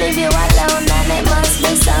 Can't leave you alone, and it must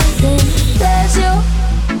be something. Bless you,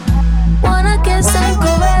 wanna kiss and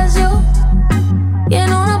caress you. You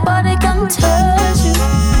know nobody can touch you,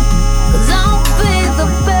 'cause I'll be the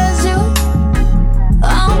best you.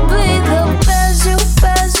 I'll be the best you,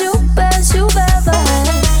 best you, best you've ever had.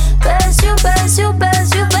 Best you, best you,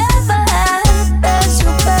 best you've ever had. Best you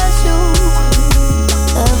ever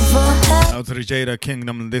had. Out to the Jada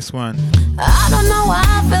Kingdom, this one. I don't know why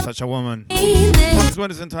I feel Such a woman. This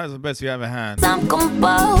one is entitled Best You Ever Had. I'm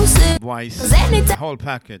composing. Twice. Whole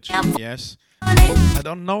package. Yes. I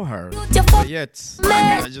don't know her, but yet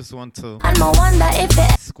I just want to I'm a wonder if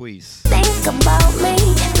it squeeze think about me.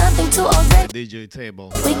 Nothing to already DJ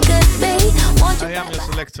table. we could be. Won't you I am your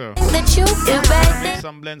selector. that you feel baby?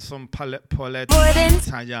 Some blend, some Paulette,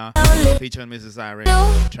 Tanya, featuring Mrs. Irene,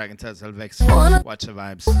 track entitled Vex. Watch the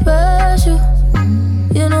vibes. Bless you.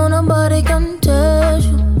 You know nobody can touch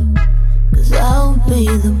you, 'cause I'll be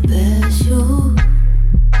the best you.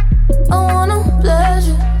 I wanna bless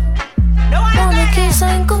you, wanna kiss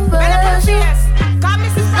and caress you. I'll be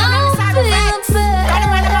the best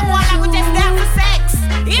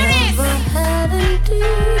ever had indeed.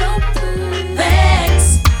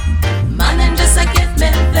 Vex, man, and just I get me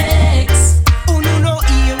vex. Oh no, no,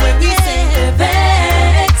 hear when we say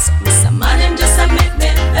Vex, some man and just I make me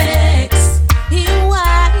vex. hear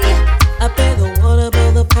why I pay the water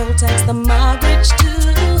bill, the poll tax, the mortgage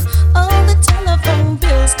too. All the telephone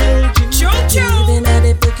bills still due. Even at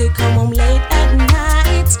the bookie, come home late at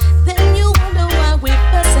night. Then you wonder why we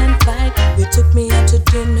fuss and fight. You took me out to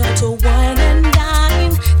dinner to wine and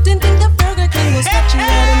dine. Didn't think the Burger King was what you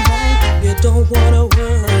had in mind. You don't want a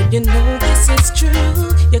word, you know this is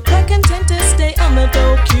true. You're quite content to stay on the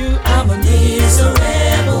door queue. I'm a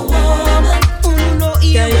miserable woman. No,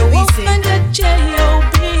 yeah, you won't spend a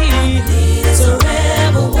J.O.B.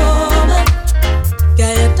 Miserable woman.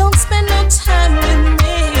 Yeah, you don't spend no time with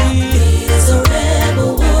me.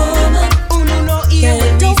 Miserable woman. Yeah,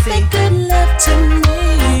 you don't make good love to me.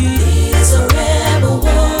 Miserable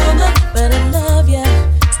woman. But I love ya,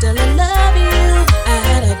 still I love you. I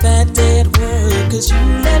had a bad day at work, 'cause you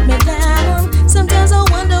let me down. Sometimes I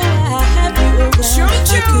wonder why I have you around.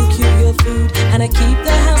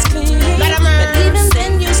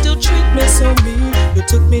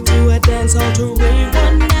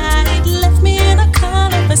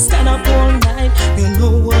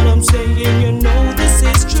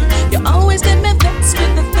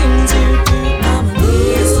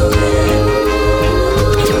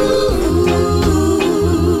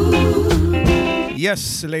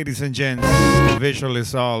 Yes, ladies and gents, the visual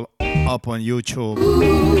is all up on YouTube.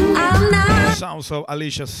 Sounds of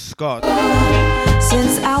Alicia Scott.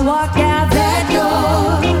 Since I walked out that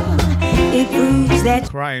door, it proves that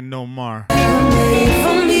Crying No More. made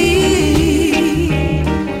for me.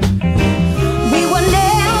 We were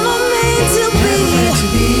never meant to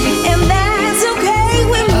be, and that's okay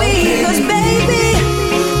with me, 'cause baby,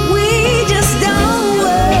 we just don't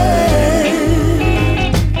work.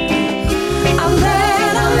 I'm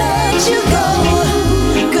glad I let you go,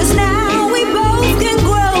 'cause now we both can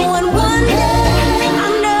grow, and one day I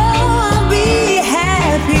know I'll be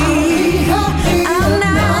happy. I'm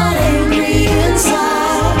not angry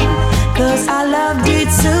inside, 'cause our love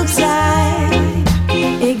did subside.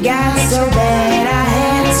 It got so bad I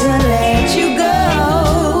had to let you go.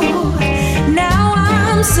 Now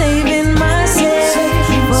I'm saving myself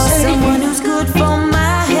for someone who's good for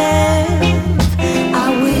my health. I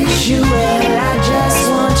wish you well, I just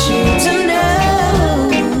want you to know.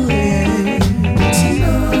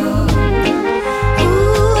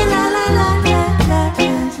 Ooh, la la la la la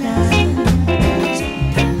la.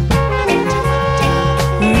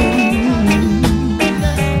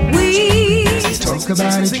 Talk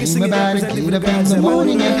about it, dream about it, get up in the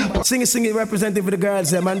morning and Sing it, representative for the girls,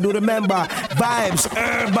 them, and do remember Vibes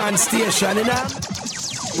Urban Station, you know?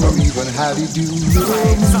 or even how do you do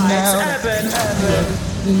now?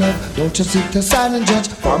 Love, don't you sit aside and judge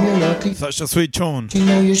from your lucky. Such a sweet tune. You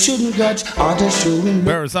know you shouldn't grudge, or just showing.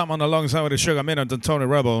 Barry Salmon alongside with the Sugar Minute and Tony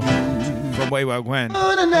Rebel from way back when.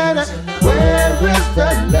 Where is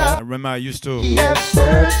the love? I remember I used to We have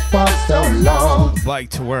searched for so long. bike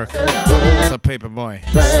to work as a paper boy.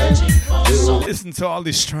 Listen to all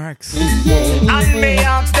these tracks. And me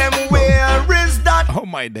ask them, where is that? Oh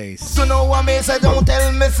my days. So no one may say, don't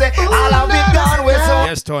tell me, say, I'll have it gone with so.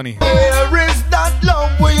 Yes, Tony. Where is that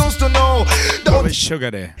love we used to know? Put the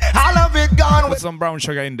sugar there. I'll have it gone Put with some brown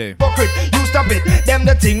sugar in there. hypocrite. You stop it, them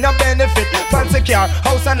the thing no benefit. Fancy car,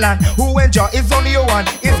 house and land. Who enjoy is only you one.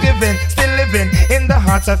 Is giving, still living in the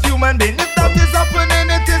hearts of human beings. If that is happening,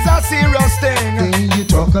 it is a serious thing. Then you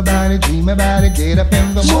talk about it, dream about it, get up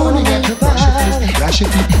in the morning and wash your face, brush your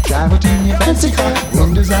teeth, drive it in your fancy car,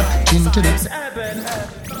 windows up, chin to the.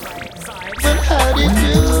 But how did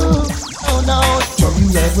you? Oh no, don't you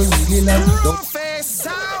ever really love? Don't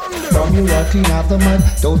from you walking out the mud,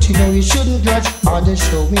 don't you know you shouldn't judge or just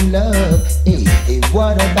showing love? Hey, hey,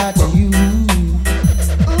 what about you?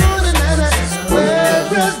 Where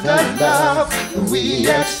is the love we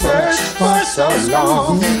have searched for so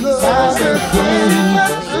long? Father, again,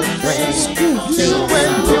 you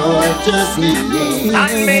and you're just me.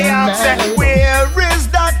 And me ask say, where is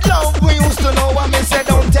that love we used to know? And me say,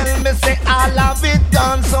 don't tell me, say, I'll have it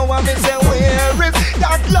done. So and me say, where is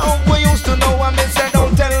that love we used to know? And me say,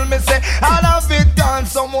 don't tell me, say, I'll have it done.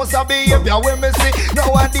 So most of behavior when me see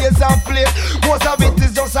nowadays I play. Most of it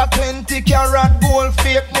is just a 20-carat gold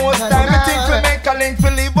fake. Most time me think we make a link to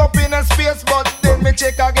live up in a space, but then me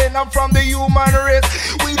check again, I'm from the human race.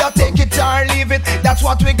 We don't take it or leave it, that's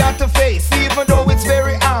what we got to face. Even though it's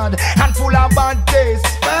very hard and full of bad taste.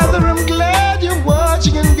 Father, I'm glad you're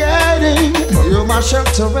watching and guiding. You're my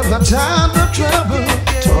shelter in the time of trouble.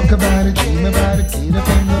 Talk about it, dream about it, get up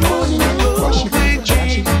in the morning and wash your face,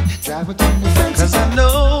 drive it on the fence. 'Cause I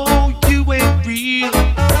know you ain't real.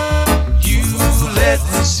 You let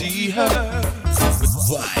me see her,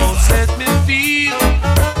 but won't let me feel.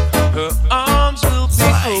 Her arms will be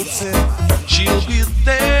open. She'll be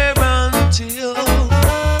there until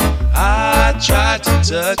I try to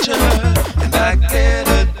touch her, and I get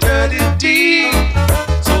a dirty deed.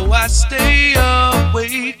 So I stay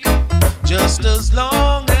awake just as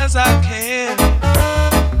long as I can.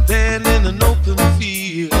 Then in an open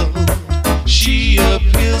field, she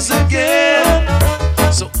appears again.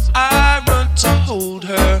 So I run to hold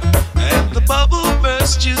her, and the bubble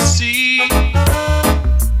burst, you see.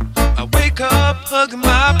 I wake up hugging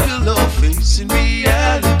my pillow, facing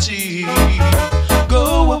reality.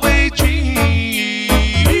 Go away, dream.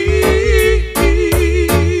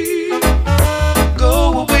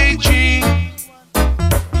 Go away, dream.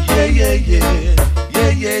 Yeah, yeah, yeah. Yeah,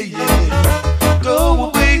 yeah, yeah. Go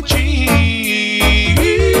away, dream.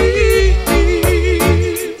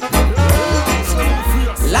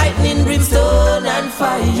 Lightning, brimstone, and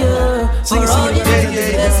fire. For all your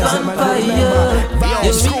best vampire.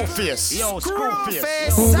 Yo, Screwface. Yo,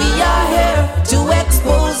 Screwface. We are here to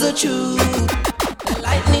expose the truth.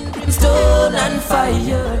 Lightning, brimstone, and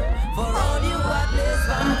fire. For all you heartless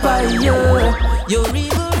vampire. Your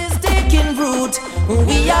evil is taking root.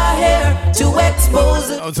 We are here to expose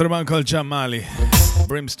the Out to the man called Jamali.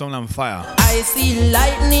 Brimstone and fire. I see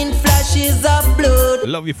lightning flashes of blood.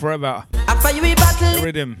 Love you forever. After you battle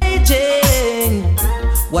Rhythm. raging,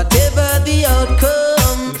 whatever the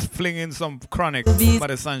outcome. Flinging some chronic by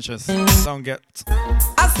the Sanchez.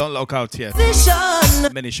 Don't look out yet.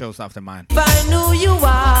 Vision. Many shows after mine. Find who you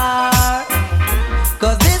are,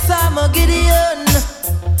 'cause this Armageddon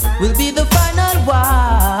will be the final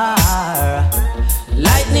war.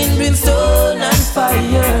 Lightning, brimstone and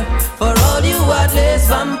fire, for all you heartless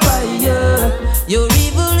vampire. Your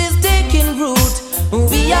evil is taking root.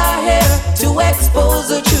 We are here to expose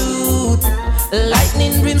the truth.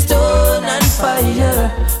 Lightning, brimstone and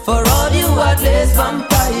fire, for all you heartless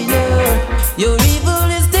vampire. Your evil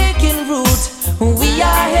is taking root. We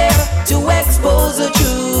are here to expose the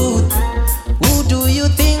truth. Who do you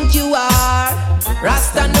think you are?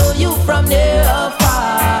 Rasta know you from near or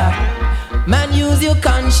far. Man, use your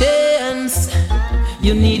conscience.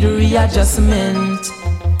 You need readjustment.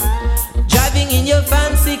 Driving in your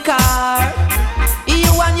fancy car,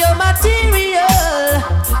 you and your material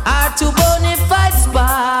are two bona fide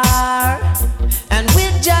spar. And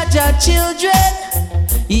with Jaja children,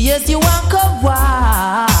 yes, you want come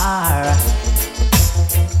war.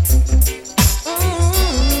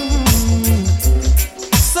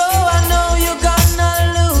 So I know you're gonna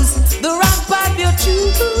lose the wrong path you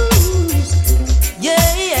choose.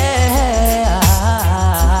 Yeah, yeah.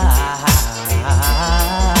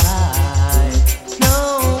 No.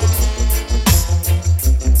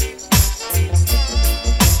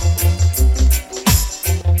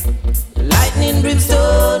 Lightning,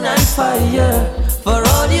 brimstone and fire, for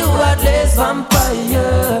all you heartless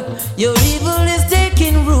vampire. Your evil is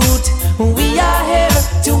taking root. We are here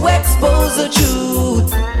to expose the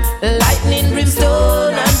truth. Lightning,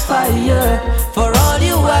 brimstone and fire, for all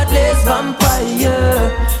you heartless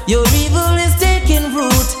vampire. Your evil is taking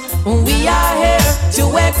root. We are here to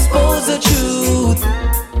expose the truth.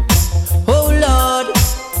 Oh Lord,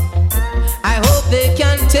 I hope they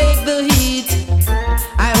can take the heat.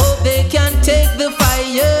 I hope they can take the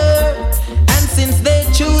fire. And since they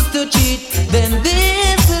choose to cheat, then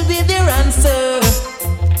this will be their answer.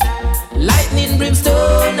 Lightning,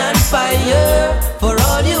 brimstone and fire, for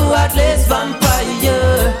all you heartless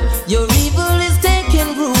vampire. Your evil is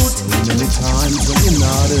taking root. So many times when you're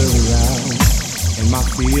not around, and my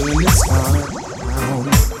feeling is down,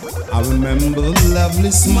 I remember the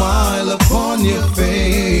lovely smile upon your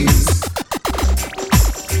face.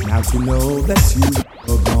 Now to know that you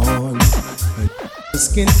are gone, and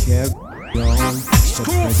skincare gone.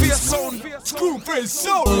 Screwface sound, Screwface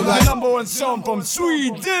sound, the number one sound from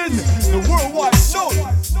Sweden, the worldwide sound.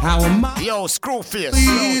 How am I? Yo, Screwface.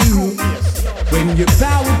 When your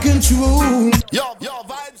power control. Yo,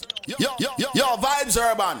 vibes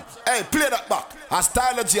urban. Hey, play that back. As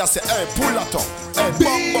Stylogy, I say, hey, pull that up. Hey,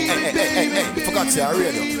 bump, hey. Forgot to say,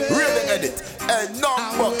 radio edit. Hey,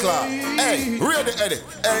 number clock. Hey, radio edit.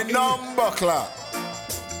 Hey, number clock.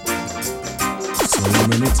 So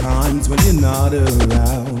many times when you're not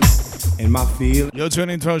around, and my feel. You're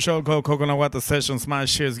tuning into a show called Coconut Water Sessions. My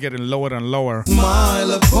share is getting lower and lower.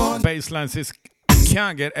 Smile upon. Baseline is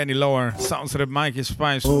can't get any lower. Sounds of the mic is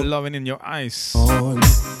spice, loving in your eyes.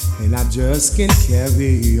 And I just can't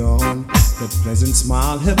carry on. The pleasant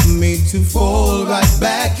smile helped me to fall right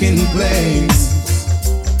back in place.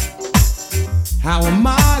 How am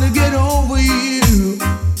I to get over you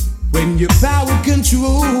when your power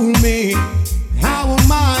control me? How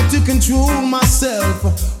am I to control myself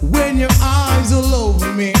when your eyes all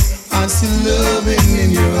over me? I see loving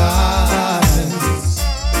in your eyes,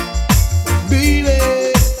 baby.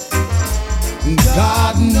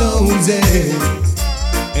 God knows it,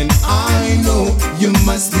 and I know you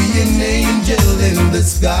must be an angel in the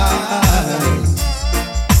sky,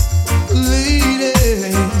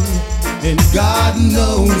 lady. And God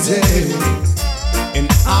knows it, and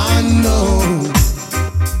I know.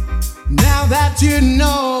 Now that you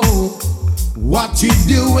know what you're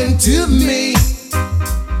doing to me,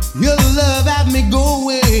 your love had me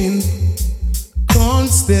going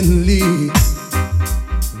constantly.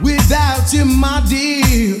 Without you, my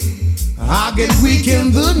dear, I get weak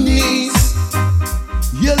in the knees.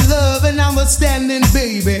 Your love and understanding,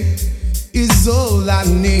 baby, is all I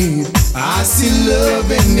need. I see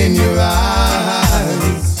loving in your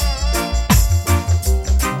eyes,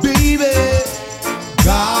 baby.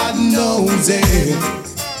 God knows it,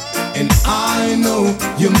 and I know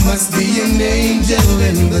you must be an angel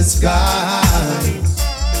in the sky,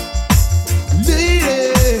 lady.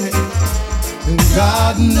 And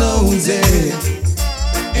God knows it,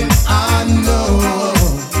 and I know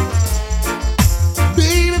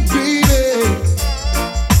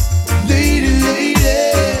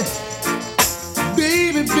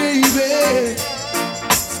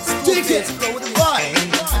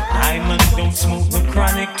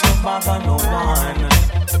to bother no one.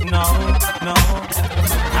 No, no.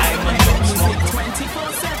 I'm a dope smoker.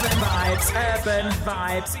 24/7 vibes, urban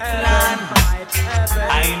vibes, urban vibes, urban.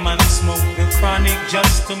 I'm a smoke the chronic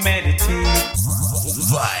just to meditate.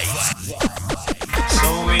 So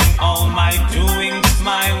in all my doings,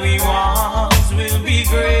 my rewards will be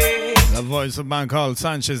great. The voice of man called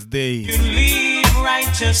Sanchez D. You leave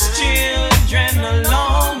righteous children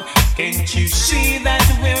alone. Can't you see that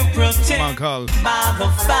we're protected by the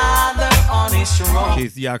Father on his throne?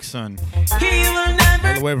 Keith Jackson. He will never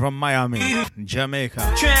All the way from Miami,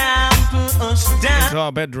 Jamaica. trample us down. Into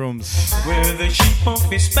our bedrooms. We're the sheep of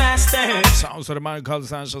his pastures. Sounds of the man called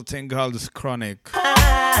Sancho thing called Chronic.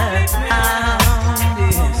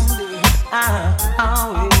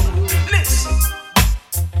 Listen.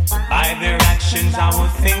 By their actions, I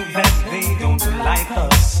would think that they don't like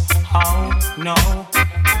us. Oh no.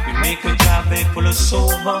 We make a drive, they pull us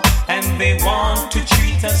over, and they want to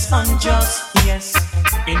treat us unjust. Yes,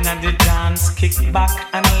 in the dance, kick back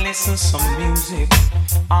and listen some music.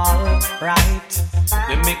 Alright,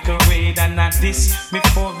 they make a raid and at this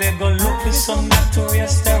before they go look for some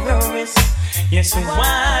notorious terrorists. Yes,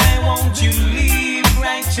 why won't you leave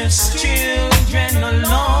righteous children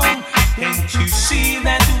alone? Can't you see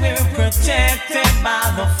that we're protected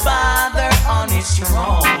by the Father on his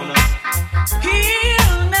throne?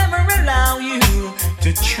 He'll never allow you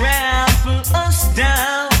to trample us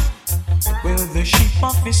down. We're the sheep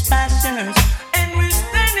of his pastures, and we're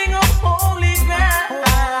standing on holy ground.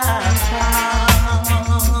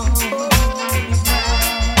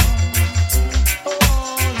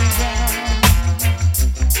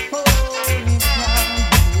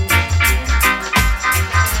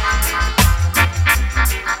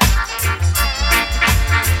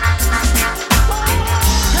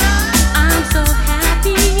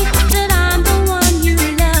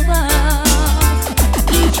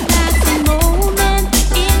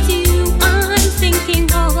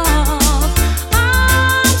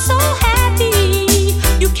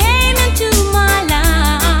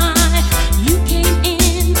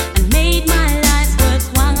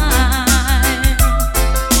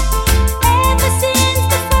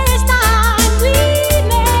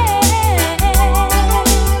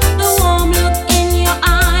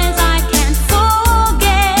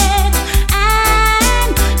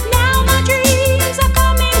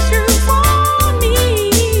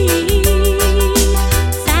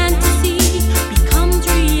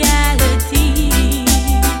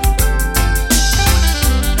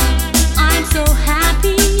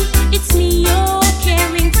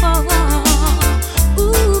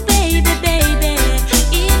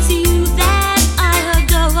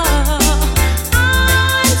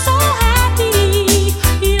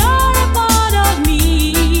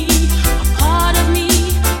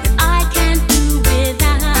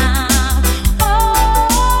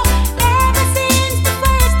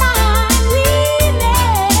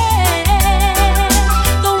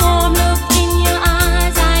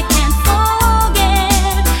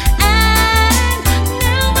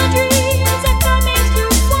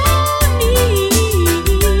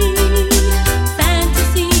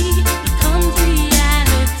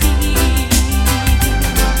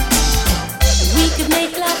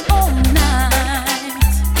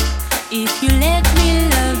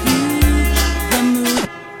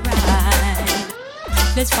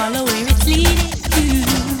 Let's follow where it's leading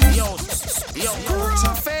to.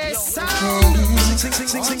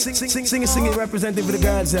 Sing it, representative for the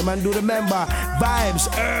girls, them, and do remember vibes,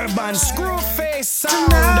 urban, Screwface sound.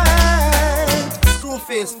 Tonight,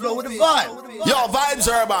 Screwface flow with the vibe. Yo, vibes,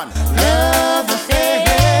 urban. Love affair.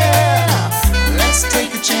 Let's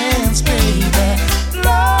take a chance, baby.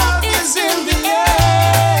 Love is in the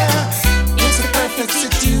air. It's a perfect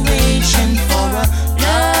situation for a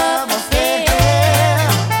love affair.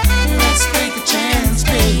 Let's take a chance,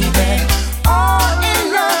 baby. All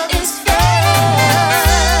in love is fair.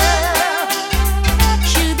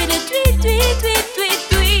 Should be the tweet, tweet, tweet, tweet,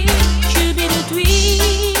 tweet. Should be the tweet.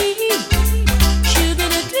 Should be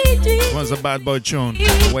the tweet, tweet. It was a bad boy tune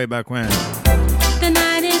way back when. The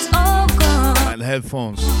night is all gone. My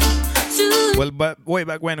headphones. Well, but way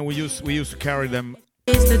back when we used to carry them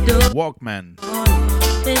Walkman.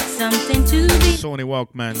 There's something to be. Sony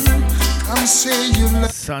Walkman. Come say you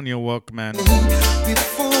love Sanya Walkman.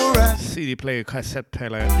 before I CD player, cassette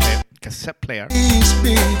player. please,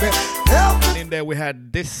 baby. Help And in there we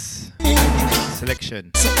had this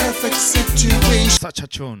selection. It's a perfect situation. Such a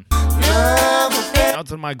tune. Love affair. Out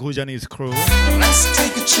to my Gujanese crew. Let's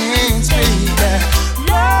take a chance, baby.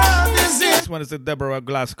 Love is in This one is the Deborah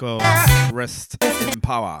Glasgow. Rest in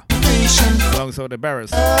Power. situation. Alongside the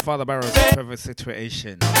Barrows, Father Barrows, Perfect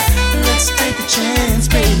Situation. Let's take a chance,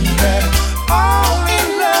 baby. All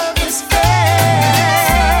in love is fair.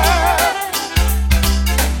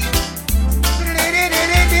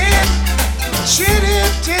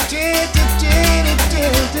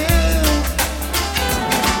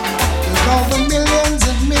 With all the millions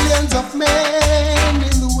and millions of men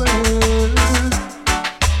in the world,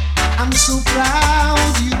 I'm so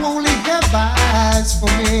proud you only have eyes for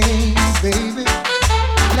me, baby.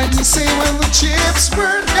 Let me say when the chips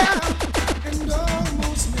were down and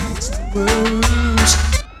almost makes it worse.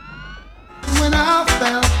 When I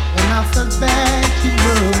felt back, you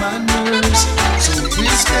were my nurse. So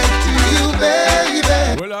respect to you,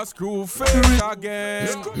 baby. Well, I screw face again.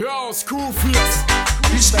 Yo, screw face.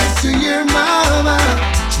 Respect to your mama.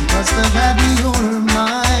 She must have had me on her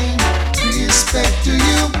mind. Respect to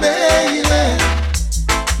you, baby.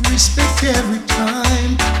 Respect every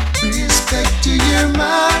time. Respect to your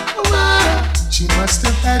mama. She must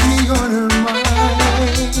have had me on her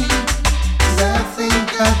mind. I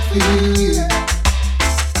thank God for you.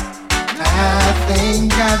 I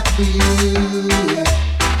thank God for you.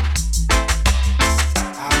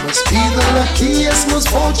 I must be the luckiest, most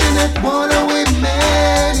fortunate one away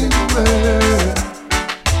man in the world.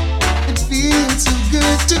 It feels so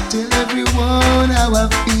good to tell everyone how I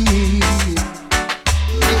feel.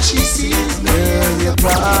 When she sees me, girl, you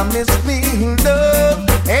promised me love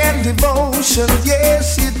and devotion,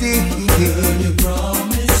 yes you did. Girl, you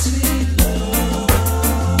promised me love.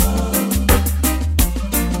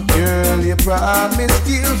 Girl, you promised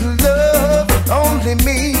you love only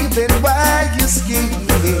me, then why you scheme?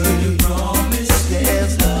 Girl, you promised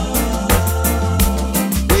yes love.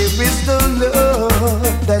 Where is the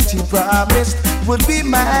love that you promised would be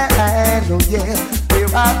mine? Oh yeah.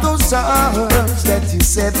 Where are those arms that you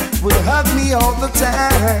said would hug me all the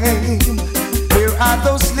time? Where are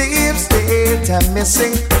those lips that I'm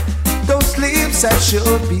missing? Those lips I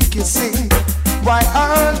should be kissing. Why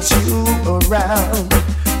aren't you around?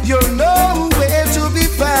 You're nowhere to be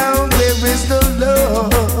found. Where is the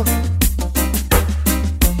love?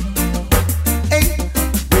 Hey,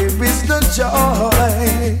 where is the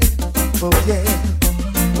joy? Oh yeah,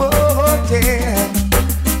 oh yeah.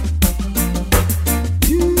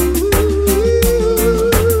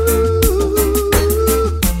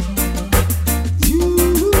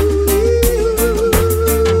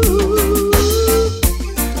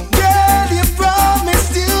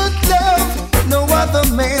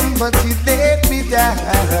 But you let me down.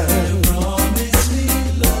 You promised me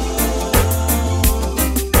love.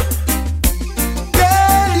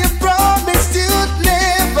 Girl, you promised you'd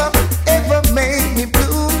never, ever make me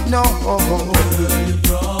blue. No. Girl, you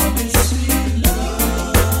promised me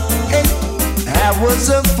love. Hey, I was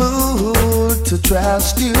a fool to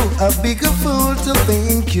trust you, a bigger fool to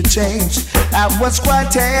think you changed. I was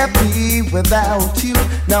quite happy without you.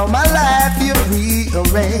 Now my life you've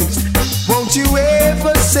rearranged. Won't you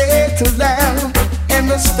ever settle down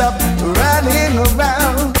and stop running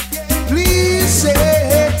around? Please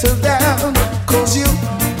settle down, cause you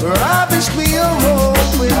promised me a home.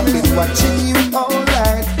 I've been watching you all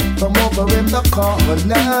night from over in the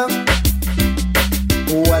corner.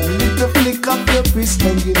 Oh, I need to flick up your wrist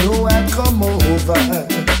and you know I come over.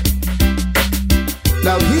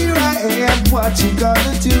 Now here I am, what you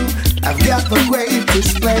gonna do? I've got the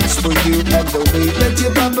greatest plans for you, and the way that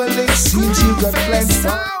you're bubbling seems you got plans for.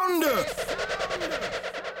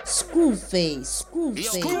 Screwface,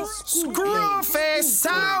 Screwface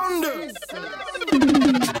sound.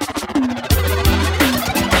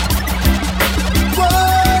 Whoa,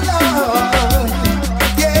 Lord,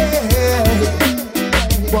 yeah.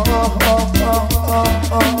 Whoa,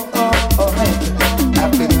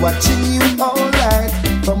 I've been watching you all night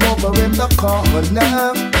from over in the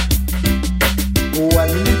corner. Oh, I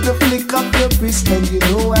need to flick up your wrist and you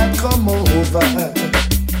know I come over.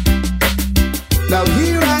 Now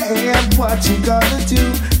here I am, what you gonna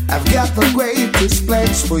do? I've got the greatest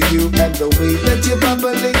plans for you, and the way that you're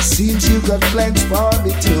bubbling seems you got plans for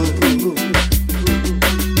me too.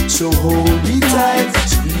 So hold me tight,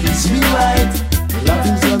 squeeze me right,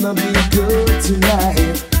 loving's gonna be good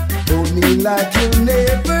tonight. Hold me like you'll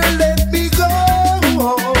never let me go.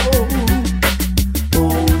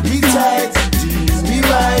 Hold me tight,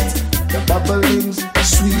 right, the bubbling's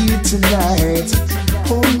sweet tonight.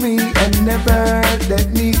 Hold me and never let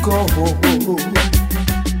me go.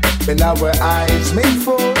 When our eyes made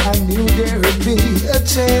fall, I knew there would be a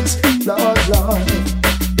chance, Lord, Lord,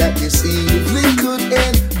 that this evening could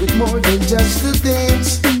end with more than just a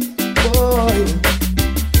dance. Boy,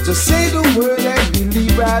 just say the word and we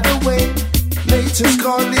leave right away. Later Nature's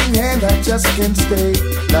calling and I just can't stay.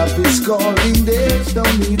 Love is calling, there's no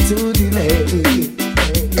need to delay.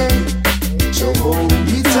 Hey, so hold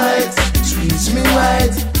me tight, squeeze me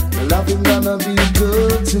right. Loving gonna be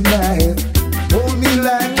good tonight. Hold me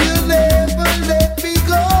like you'll never let me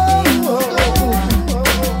go. Hold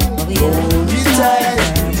me tight,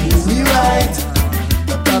 hold me right.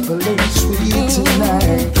 The properly sweet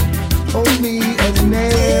tonight. Hold me and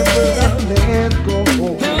never let go.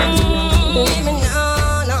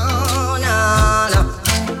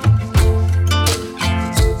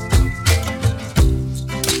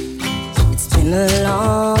 It's been a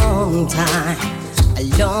long time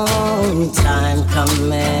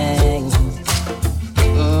coming.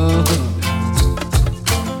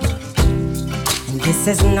 And this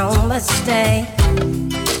is no mistake.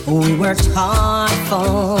 We worked hard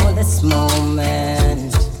for this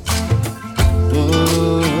moment.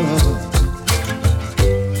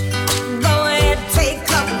 Go ahead, take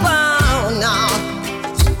a bow now.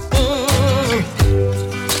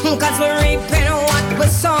 'Cause we're reaping what we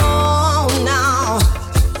sow now.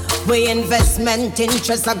 We investment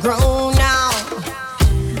interests are grown now.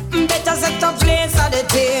 Better set a place at the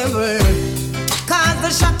table. 'Cause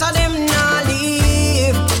the shot of them not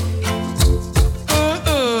leave.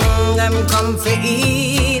 Them come for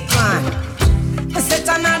eat, man. Set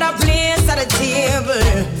another place at the table.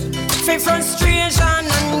 For frustration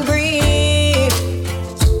and grief.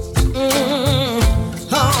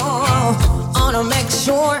 Oh, I wanna make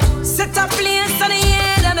sure. Set a place at the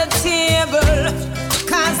head of the table.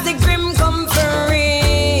 'Cause the grim come for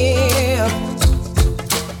real.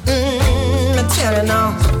 I tell you now.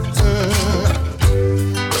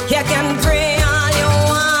 You can pray all you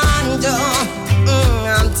want to.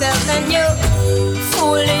 I'm telling you,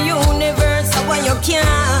 fool the universe what you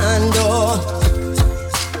can do.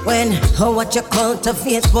 When what you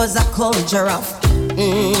cultivate was a culture of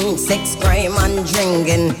sex, crime and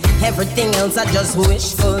drinking. Everything else are just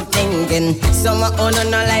wishful thinking. Some are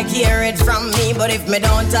not like hear it from me, but if me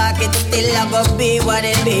don't talk it still a go be what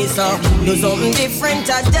it be. So do something different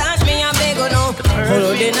to that me a beg you know.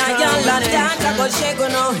 Hold in a y'all a dance I go shake you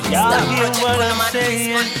know. Y'all hear what I'm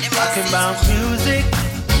saying? Talking about music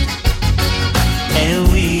and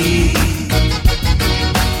weed.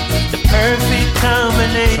 The perfect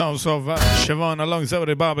combination. Sounds of Siobhan alongside with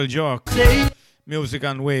the Bible Jock. Music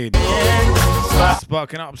and weed.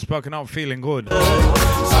 Sparking up, feeling good.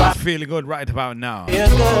 Feeling good right about now.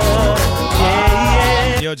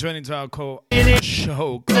 You're joining to our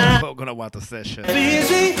show called Coconut Water Session.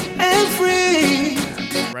 Easy and free.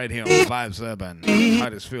 Right here on Vibes Urban. How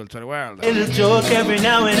does feel to the world? Little joke every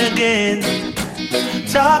now and again.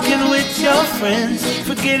 Talking with your friends.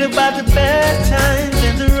 Forget about the bad times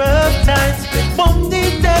and the rough times. Won't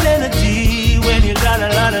need that energy when you got a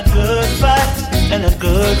lot of good vibes and a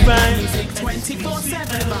good rhyme.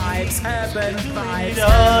 24/7 vibes, urban vibes.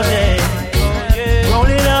 All day. Roll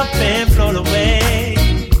it up and float away.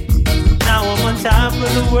 Now I'm on top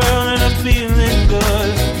of the world and I'm feeling good.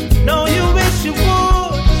 Know you wish you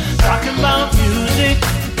would. Talking about music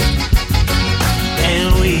and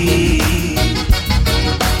weed.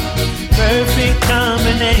 Perfect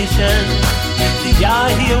combination. Do y'all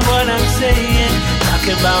hear what I'm saying?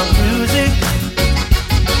 Talking about music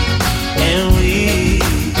and weed.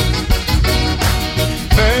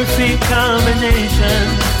 Perfect combination.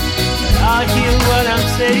 I hear what I'm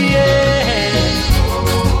saying.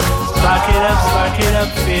 Spark it up,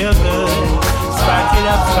 feel good. Spark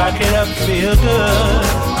it up, feel good.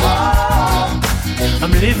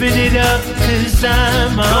 I'm living it up 'cause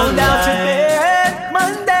I'm on down to bed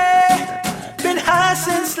Monday. Been high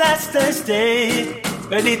since last Thursday.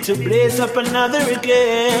 Ready to blaze up another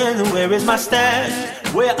again. Where is my stash?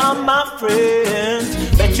 Where are my friends?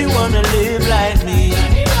 Bet you wanna live like me.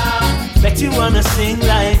 Bet you wanna sing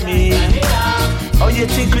like me. Oh, you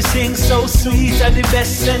think we sing so sweet? Are the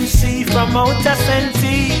best MC from Outer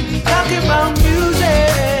Senti. Talking about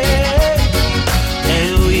music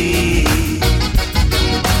and we.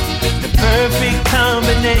 The perfect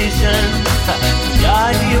combination.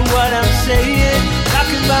 Y'all hear what I'm saying?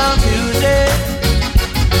 Talking about music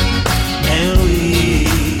and we.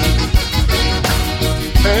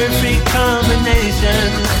 Perfect combination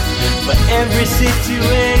for every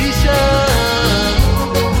situation.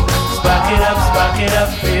 Spark it up,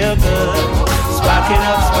 feel good. Spark it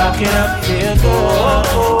up, feel good.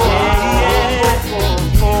 Yeah.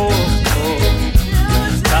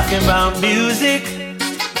 Talking about music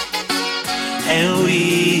and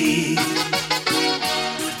weed.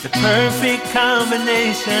 The perfect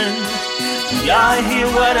combination. Y'all hear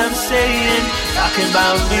what I'm saying? Talking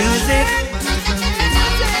about music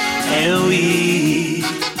and we,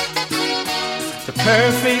 the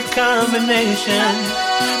perfect combination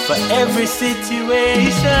for every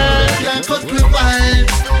situation. Can't cut with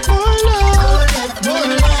vibes. More love, more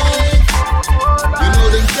life. You know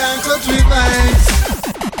them can't cut with vibes.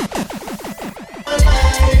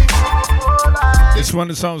 This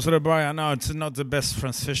one sounds to the boy. I know it's not the best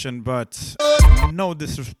transition, but no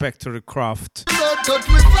disrespect to the craft.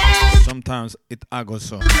 Sometimes it goes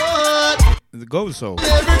so. It goes so.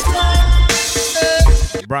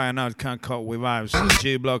 Brian out can't cut with vibes.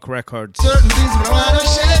 G Block Records. Certain things we wanna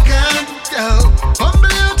shake and go. Humble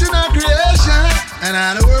you to our creation, and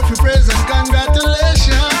I don't work for praise and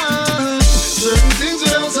congratulations. Certain things we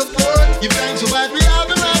don't support. Give thanks for what we have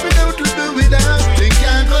and what we don't do without. They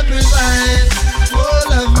can't cut with vibes. More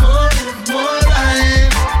love, more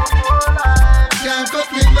life. Can't cut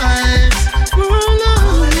with vibes. More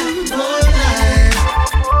love, more life.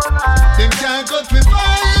 They can't cut with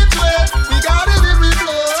vibes. We got it in with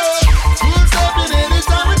blood. Full step in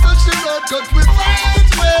anytime we touch the road. Cut with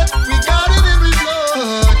vibes. We got it in with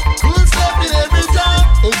blood. Full step in every time.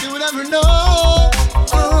 Oh, you never know.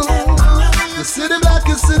 You see the black,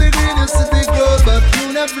 you see the green, you see the gold, but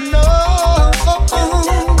you never know.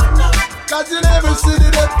 Cause you never see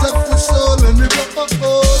the depth of the soul when we go.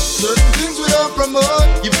 Certain things we don't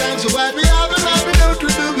promote. Give thanks for what we have and what we don't do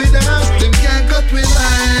without. Them can't cut with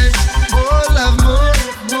life. More love, more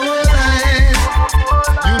life.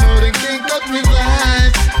 You know they can't cut with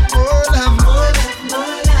life. More love, more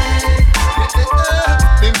life.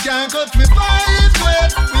 Them can't cut with vibes.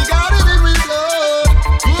 We got it in with blood.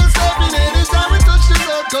 Who's stepping anytime we touch the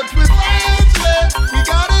road? Cut with vibes. We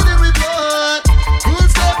got it in with blood. Who's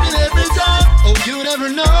stepping every time? Oh, you never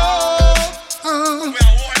know.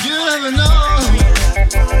 You never know.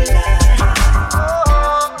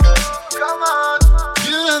 Come on.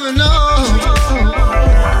 You never know.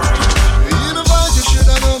 You know what you should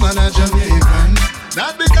have known, man, I'm Jamaican.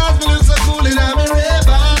 Not because we look so cool in our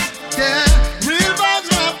Ray-Ban. Yeah, real vibes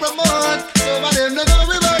we promote. Some of them don't know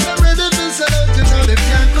we work and ready to sell out. You know they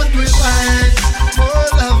can't cut with vibes. More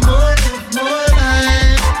love, more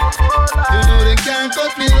life. You know they can't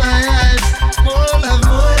cut with life. More love,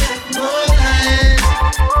 more life.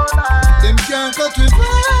 Them can't cut with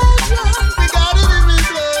vibes. We got it in with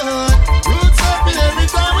blood. Roots up in every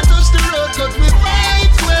time we touch the road. Cut with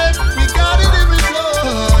vibes. We got it in with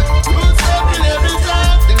blood. Roots up in every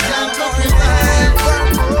time. Them can't cut with vibes.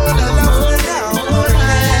 More love, more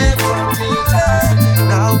life.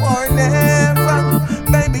 Now or never,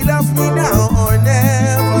 baby, love me now or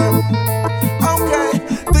never. Okay,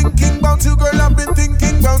 thinking about you, girl, I've been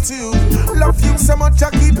thinking about you. Love you so much, I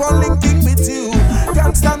keep on linking with you.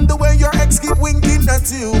 Can't stand the way your ex keep winking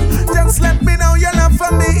at you. Just let me know your love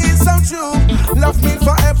for me is so true. Love me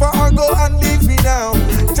forever or go and leave me now.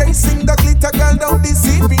 Chasing the glitter, girl, don't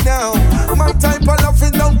deceive me now. My type of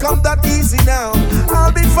loving don't come that easy now.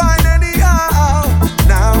 I'll be fine anyhow.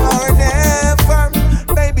 Now or never,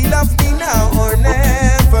 baby, love me now or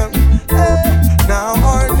never. Now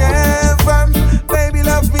or never, baby,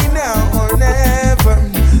 love me now or never.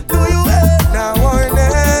 Do you now or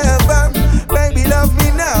never, baby, love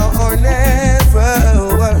me now or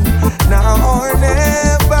never. Now or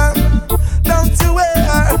never, don't you wear.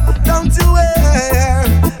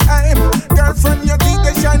 I'm girlfriend, your teeth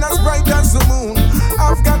they shine as bright as the moon.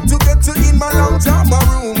 I've got to get you in my long drama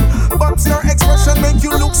room, but your expression make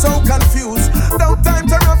you look so confused. No time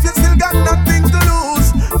to rough, you still got nothing to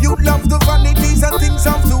lose. You love the vanities and things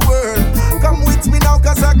of the world. Come with me now,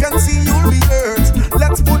 cause I can see you'll be hurt.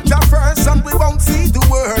 Let's put you first and we won't see the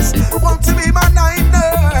worst. Want to be my night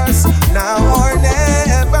nurse? Now or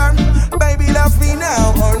never, baby, love me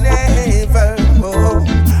now or never. Oh,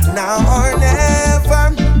 now or never,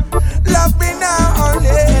 love me now or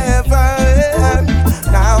never.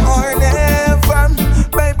 Now or never,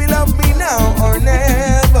 baby, love me now or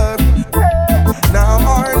never. Now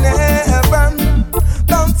or never,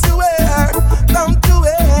 don't you wear.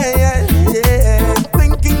 Yeah.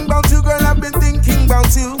 Thinking about you, girl, I've been thinking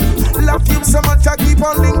about you. Love you so much, I keep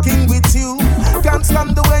on linking with you. Can't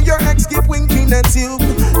stand the way your ex keep winking at you.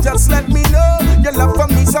 Just let me know your love for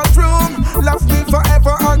me so true. Love me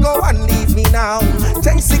forever or go and leave me now.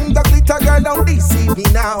 Chasing the glitter, girl, don't deceive me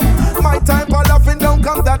now. My type of loving don't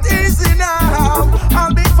come that easy now.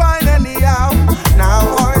 I'll be fine anyhow. Now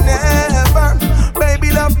or never,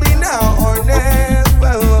 baby, love me now or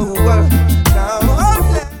never. Now or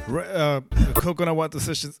never. Coconut Coconut Water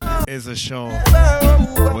Sessions is a show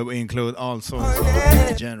where we include all sorts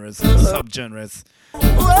of genres and subgenres.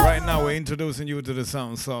 Right now, we're introducing you to the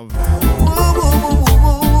sounds of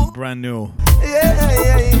brand new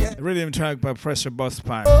rhythm track by Pressure Bus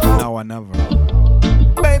Pipe, Now or Never.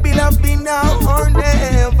 Baby, love me now or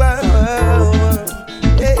never.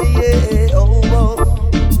 Yeah, yeah, oh,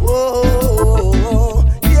 oh, oh, oh,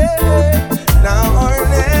 yeah. Now or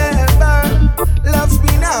never. Love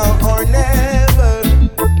me now or never.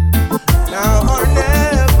 Now or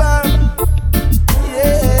never.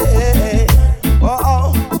 Yeah, oh,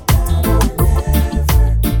 oh.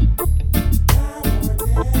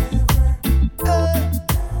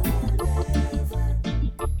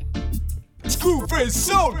 Screwface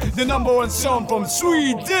Sound, the number one sound from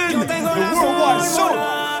Sweden, the worldwide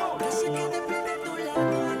sound.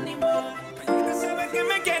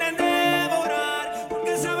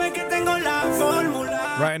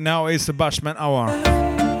 Right now it's the Bashment Hour,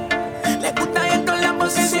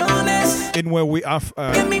 in where we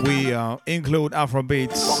include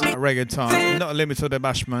Afrobeats, reggaeton, not limited to the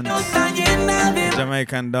Bashment,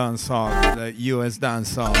 Jamaican dancehall, the US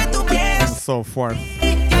dancehall, and so forth.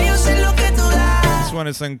 This one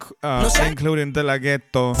is including De La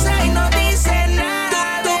Ghetto,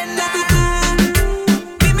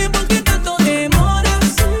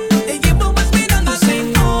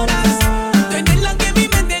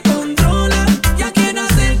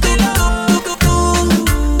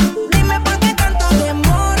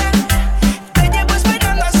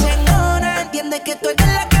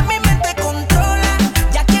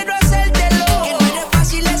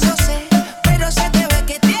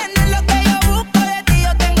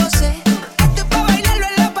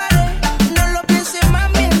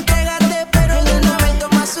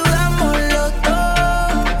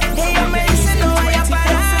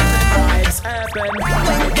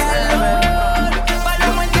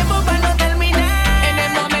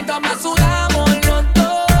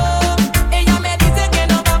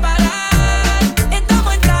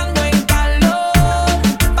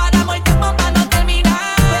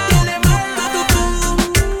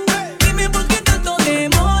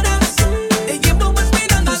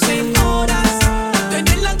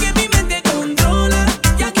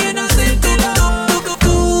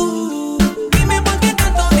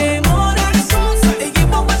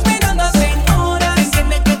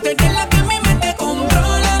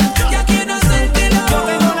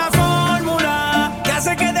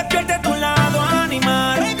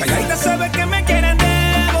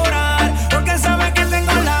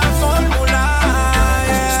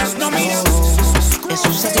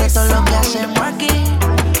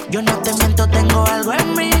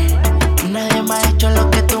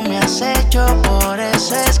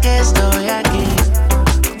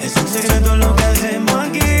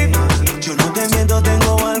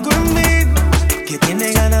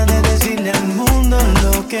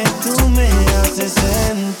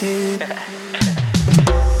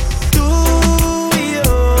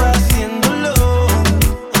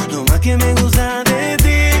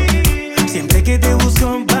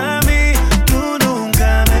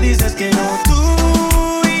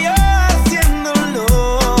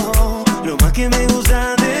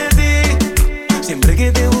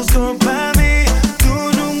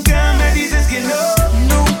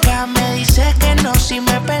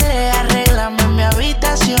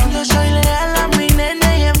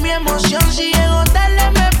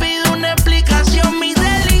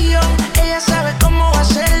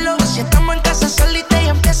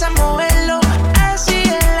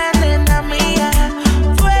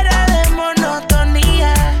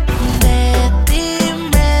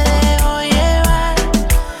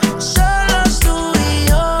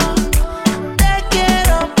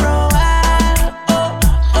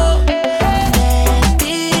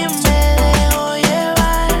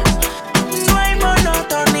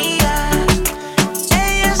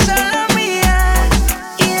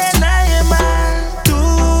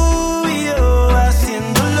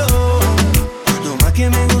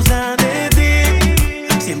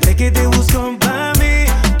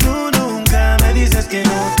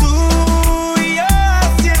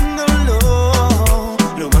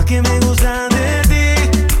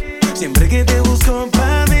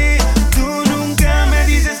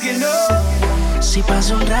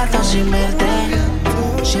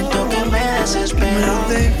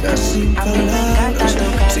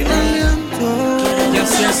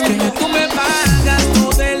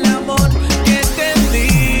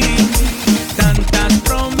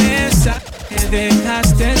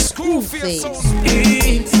 dejaste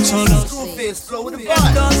ir. Solo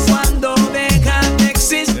cuando dejan de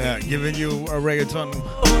existir. Yeah, giving you a reggaeton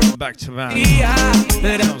back to back.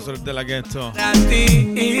 Sounds of De La Ghetto.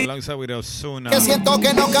 Alongside with Ozuna,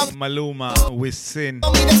 Maluma, Wisin.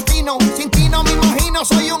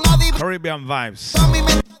 Caribbean vibes.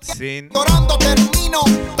 Sin. Llorando termino,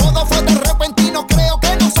 todo fue de repentino, creo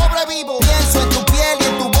que no sobrevivo. Pienso en tu piel y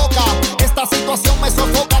en tu boca, esta situación me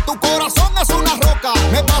sofoca, tu corazón es una roca.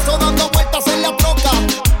 Me paso dando vueltas en la troca.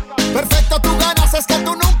 Perfecto, tú ganas, es que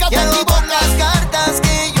tú nunca te equivocas. Las cartas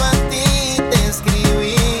que yo a ti te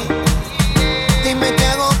escribí. Dime qué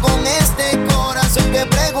hago con este corazón que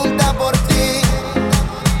pregunta por ti.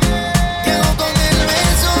 ¿Qué hago con el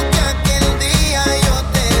beso que aquel día yo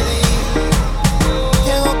te di?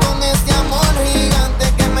 ¿Qué hago con este amor gigante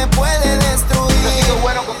que me puede destruir?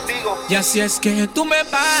 Bueno contigo. Y así es que tú me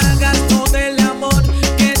pagas todo el amor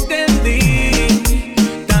que te di.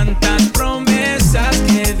 Tantas promesas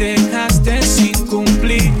que dejaste sin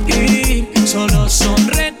cumplir. Solo son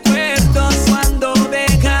recuerdos cuando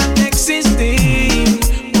dejan de existir.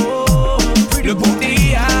 Oh, lo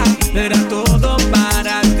podía, era todo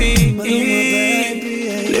para ti.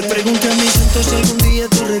 Le pregunté a mis santos si algún día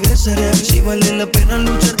tú regresarás. Si vale la pena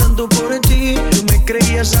luchar tanto por ti. Yo me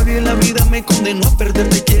creía sabio y la vida me condenó a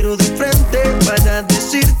perderte. Quiero de frente para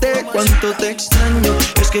decirte cuánto te extraño.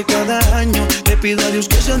 Es que cada año le pido a Dios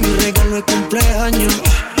que sea mi regalo de cumpleaños.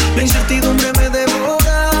 La incertidumbre me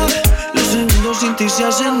devora. Los segundos sin ti se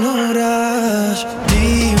hacen horas.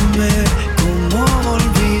 Dime cómo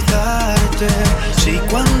olvidarte. Si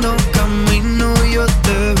cuando camino yo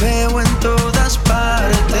te veo en todas partes.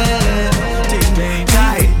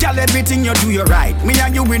 Girl, everything you do, you're right. Me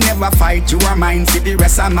and you will never fight. You are mine for the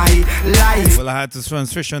rest of my life. Well, I had to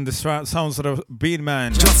transition the sounds of the Beat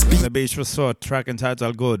Man. The Beach was so track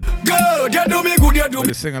entitled Good. Good, you do me good, you do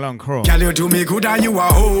me. Sing along, crow. Girl, you do me good and you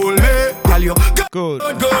are holy. Girl, you good.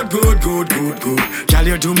 Good. Girl,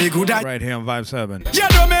 you do me good. Right here on Vibe 7. You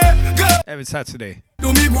do me good. Every Saturday.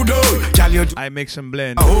 Do me good, girl, you do. I mix and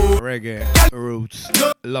blend reggae, roots,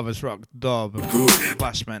 lovers rock, dub,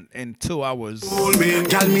 bashment in 2 hours. Hold me,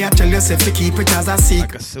 girl, me I tell you, say fi keep it as a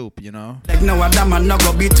secret. Like a soup, you know. Like no other man no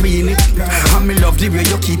go between it. And me love the way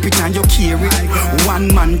you keep it and you carry it.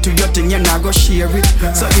 One man to your thing, you not go share it.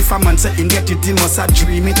 So if a man say he get it, he must a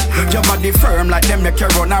dream it. Your body firm like them make you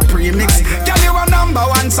run a premix. Girl, you a number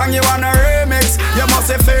one song, you want a remix. You must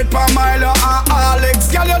say Faith Pamela or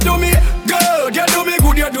Alex. Girl, you do me good, you do me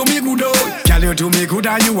good, you do me good, oh. Girl, you do me good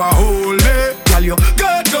and you a hold me. Girl, you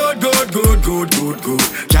good.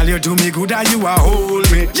 Girl, you do me good and you a hold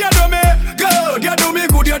me. You do me good, you do me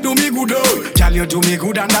good, you do me good, oh. Girl, you do me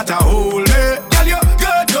good and that a hold me. Girl, you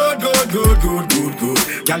good.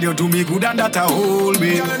 Girl, you do me good and that a hold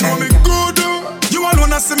me. Girl, you know me good, oh. You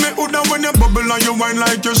alone a see me good and when you bubble and you whine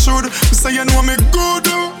like you should. You say you know me good,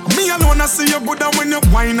 oh. Me alone a see you good and when you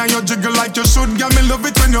whine and you jiggle like you should. Girl, me love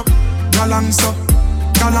it when you balance up.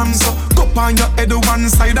 Cup on your head one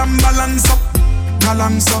side and balance up.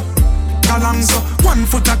 Balance up. One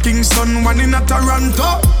foot at Kingston, one in a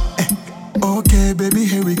Toronto. Okay, baby,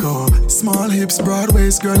 here we go. Small hips, broad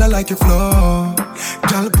waist, girl, I like your flow.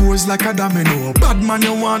 Girl, pose like a domino. Bad man,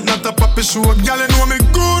 you want not a puppy show. Girl, you know me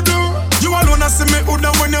good. You alone, I see me good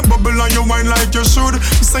when you bubble and you whine like you should.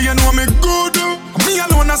 You say you know me good. Me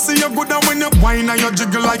alone, I see you good when you whine and you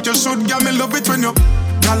jiggle like you should. Girl, me love it when you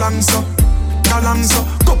balance up.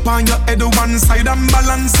 Cup on your head one side and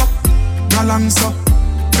balance up. Balance up.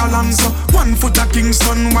 One foot at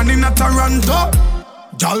Kingston, one in a Toronto.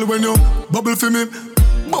 Girl, when you bubble for me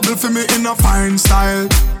in a fine style.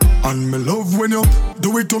 And me love when you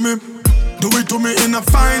do it to me in a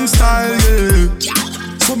fine style,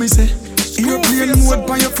 yeah. So me say, airplane mode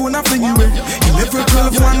by your phone, I fling you in. 11,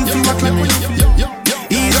 12, 1, 2 o'clock.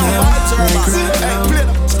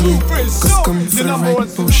 Cause come for the right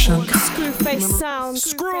potion. Screwface sound.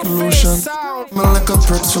 Screwface sound. Man like a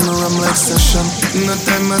perch from the rum like session. No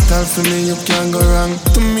time at all for me, you can't go wrong.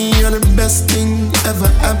 To me, you're the best thing ever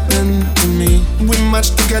happened to me. We match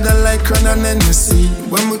together like Crown and Hennessy.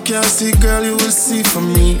 When we can't see, girl, you will see for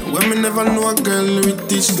me. When we never know a girl, you will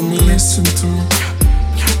teach to me. Listen to me.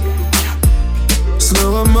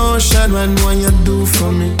 Slow motion when what you do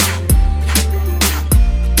for me.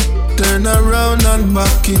 Turn around and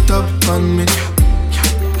back it up on me.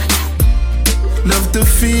 Love to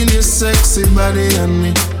feel your sexy body on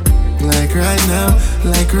me. Like right now,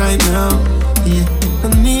 yeah. I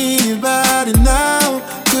need your body now,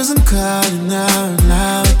 cause I'm calling out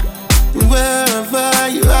loud. Wherever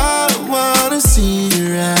you are, I wanna see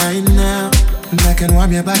you right now. Like can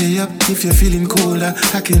warm your body up if you're feeling colder.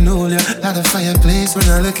 I can hold you at the fireplace when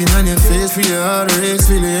I'm looking on your face. Feel your heart race,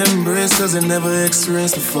 feel your embrace, cause I never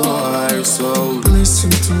experienced before. So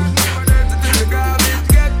listen to me.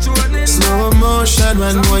 Slow motion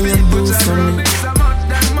when you do for me.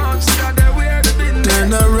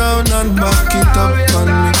 Turn around and back it up on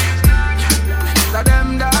me.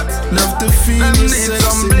 Love to feel you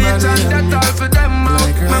sexy body on me.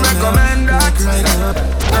 Like right now.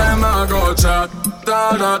 Them a go chat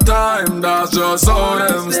all the time, that's just how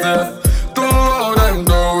them stay. To how them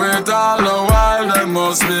do it all the while, them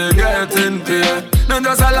must be getting paid. Them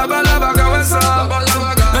just a laba laba go west up.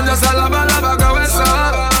 Them just a laba laba go west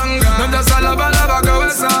up. Them just a laba laba go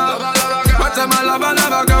west up. But them a laba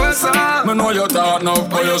laba go west up. Me know you talk now,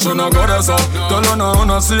 but you shouldn't go there so. Tell you now,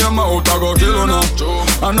 no see your mouth, I go kill you now.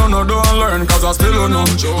 I know no don't learn, cause I still you know.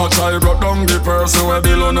 I try broke down the person where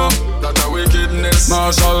below now. That a wickedness.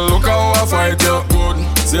 Marshall, look how I fight you. Good.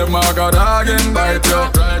 Save my God again, bite you.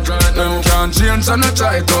 Them can't change and I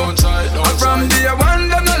try to. And from day one,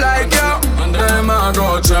 them no like you. And them a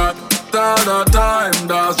go chat all the time,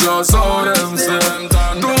 that's just how them say.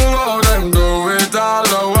 Do how them do it all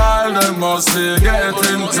the while, them must be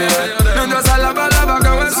getting paid. Them just a laba laba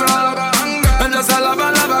go west up. Them just a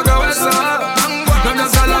laba laba go west up. Them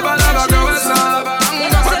just a laba laba go west up.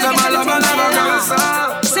 But them a laba laba go west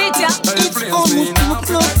up. Sit ya. It's almost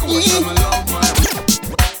 2 o'clock,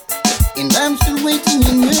 and I'm still waiting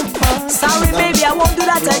in your heart. Sorry, baby, I won't do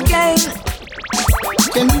that again.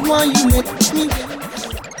 Tell me why you let me.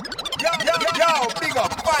 Yo, big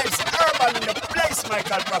up Vibes Urban in the place,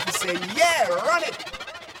 Michael Prophecy. Yeah, run it.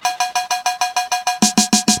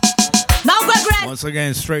 Now, Gregory. Once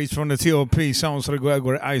again, straight from the TOP, sounds like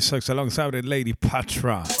Gregory Isaacs alongside the Lady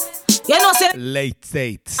Patra. You know, say Late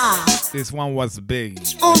dates. This one was big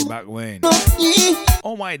way back when.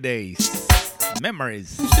 All my days.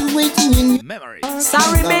 Memories. Memories.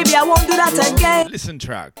 Sorry, baby, I won't do that again. Listen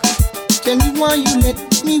track. Tell me why you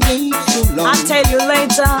let me wait so long. I'll tell you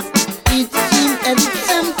later. It seems as if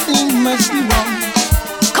something must be wrong.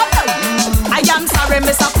 Come on. I am sorry,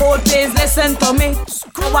 Mr. Cole, please listen to me.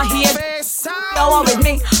 Go ahead, you with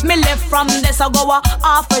me. Me left from this, I go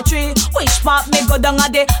off a tree. Which part me go down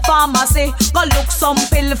at the pharmacy? Go look some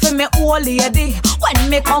pill for me old lady. When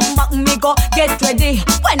me come back, me go get ready.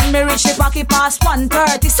 When me reach the pocket past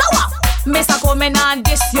 1:30. So Mr. Coleman and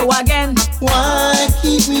this you again. Why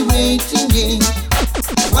keep me waiting, yeah?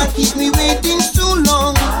 Why keep me waiting so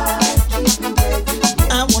long?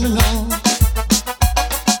 I wanna know.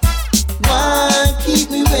 Why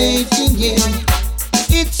keep me waiting, yeah?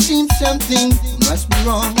 It seems something must be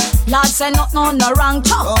wrong. Lord say no wrong,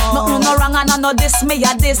 chop. No wrong and I know this me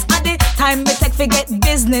a this. At the time me take forget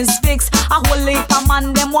business fix. A whole heap of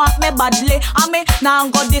man them want me badly. And me now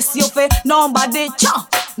go this you for nobody,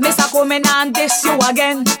 chop. Mr. Coleman and this you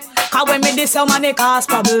again. Cause when me this your money cause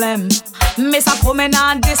problem. Mr. Coleman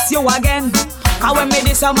and this you again. Cause when me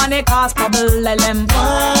this your money cause problem.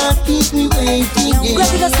 Why keep me waiting, yeah?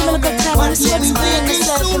 Why keep me waiting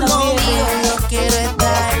so long? Yo quiero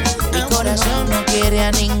estar, mi corazón no quiere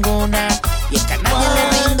a ninguna. Y es que a nadie le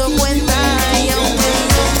rindo cuenta. Y aunque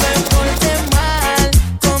yo me porte mal,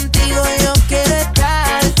 contigo yo quiero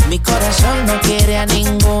estar. Mi corazón no quiere a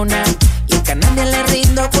ninguna. Y es que a nadie le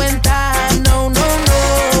rindo cuenta. No, no,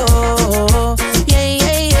 no. Yeah,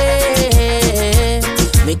 yeah, yeah.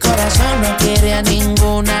 Mi corazón no quiere a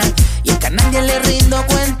ninguna. Y es que a nadie le rindo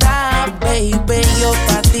cuenta. Baby, yo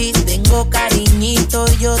pa' ti tengo cariñito.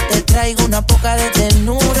 Yo te traigo una poca de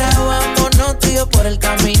ternura. Vámonos tú y yo por el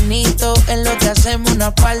caminito. En lo que hacemos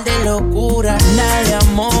una par de locura. Nada de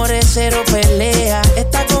amores, cero pelea.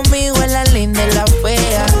 Está conmigo en la linda y la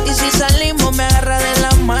fea. Y si salimos me agarra de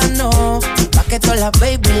la mano. Pa' que todas las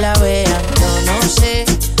baby la vean. Yo no sé,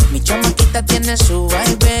 mi chamaquita tiene su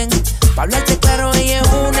vaivén. Pa' hablarte claro, ella es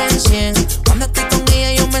una en 100. Cuando estoy con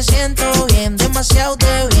ella yo me siento bien. Demasiado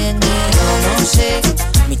de bien. Y yo no sé,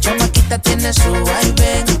 mi chamaquita tiene su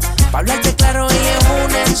vaivén. Pa' hablarte claro, ella es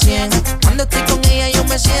una en 100. Cuando estoy con ella yo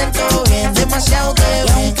me siento bien. Demasiado de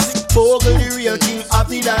bien. Bogle the real king of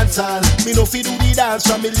the dancehall. Me no fi do the dance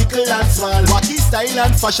from me little and small. What is style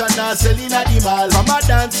and fashion and selling at the mall. From a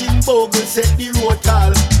dancing Bogle set the road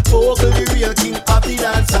call. Bogle the real king of the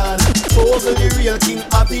dancehall. Bogle the real king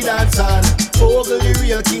of the dancehall. Bogle the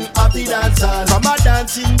real king of the dancehall. From a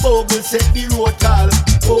dancing Bogle set the road call.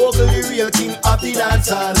 Bogle the real king of the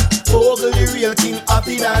dancehall. Bogle the real king of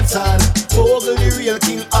the dancehall. Bogle the real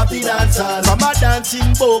king of the dancehall. From a dancing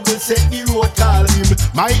Bogle set the road call. Him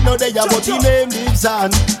might know they are but his name lives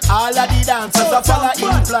on. All of the dancers are follow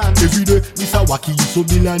in plan. Every day Mr. Wacky so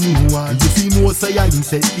build a new one. If you know say I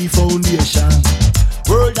set the foundation.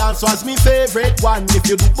 World dance was me favorite one. If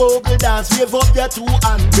you do bogle dance, wave up your two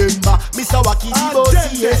hand. Remember, Mr. Wacky, the boss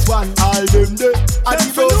CS1. All them there, and the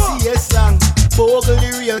boss CS slang. Bogle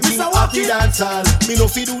the real king of the dance hall. Me no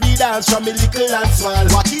fi do the dance from me little and small.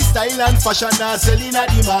 Wacky style and fashion are selling at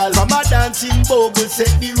the mall. From a dancing bogle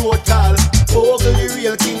set the road call. Bogle the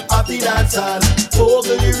real king of the dance hall.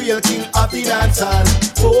 Bogle the real king of the dance hall.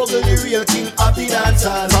 Bogle the real king of the dance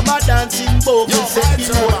hall. From a dancing bogle set the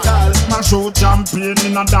road call. My show champion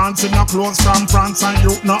in a dance in a clothes from France and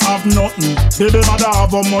you not have nothing. Baby mother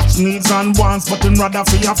have how much needs and wants, but him rather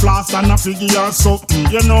for your flask and a figure or something.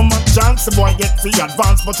 You know my chance, the boy get free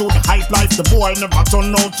advance, but through the hype life the boy never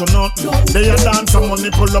turn out to nothing. They a dance and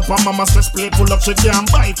money pull up and mama says plate full up, she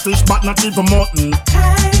can't buy fish but not even mutton.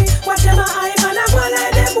 Hey, watch them a hype and a go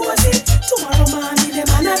like them bossy. Tomorrow morning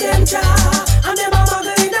them and a them jar. And them a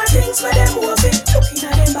muggling a things where them move it. Looking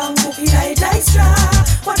at them bang cookie like straw.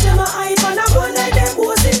 Watch them a hype and a go like them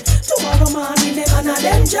bossy. Tomorrow morning them and a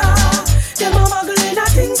them jar. Them a muggling a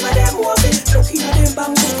things where them move it. Looking at them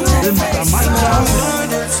bang cookie like straw.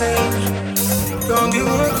 Don't give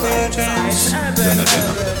a clear chance.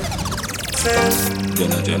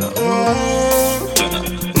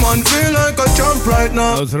 Man feel like a champ right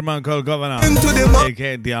now. Those are man called Governor, Into the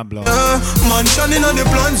aka Diablo. Man shining on the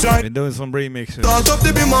plans right. Been doing some remixes. Start up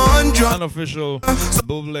to be my andra. Unofficial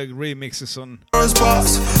bootleg remixes on First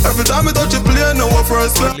pass. Every time I touch a play, no one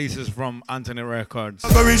first play. releases from Anthony Records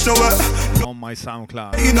I reach nowhere. on my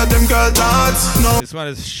SoundCloud. In a them girl dance. No. This one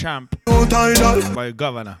is Champ No title. by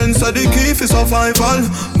Governor. Inside the key for survival.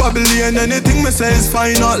 Babylon, anything me say is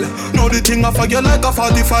final. Know the thing I forget like a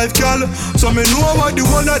 45 girl. So me know why the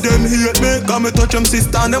one of them hate me. Got me touch them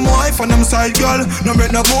sister and them wife and them side girl. No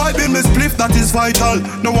make no boy be me spliff, that is vital.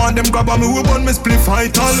 No want them grab on me whip on me spliff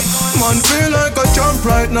vital. Man feel like a champ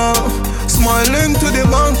right now. Smiling to the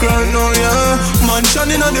bank right now, yeah. Man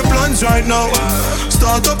shining on the plans right now.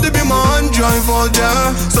 Start up to be my hand drive out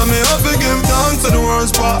there. So me have to give thanks to the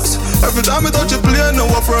world's pass. Every time I touch a plane, no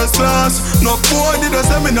one first class. No boy did I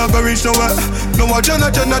say me never reach nowhere. No one Jenna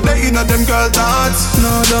they in a them girl dance. No,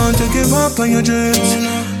 don't you give up on your dreams.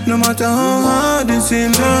 No matter how hard it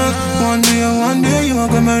seems. One day you are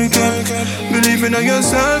gonna make it. Believe in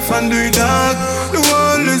yourself and do that. The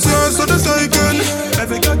world is yours, so just take it.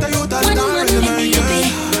 Every girl that you touch down in the make it.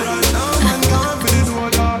 Right now, man, confident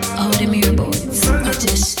what I. Oh, the mirror boards of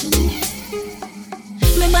destiny.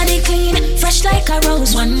 My body clean, fresh like a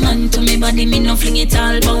rose. One man to me body, me no fling it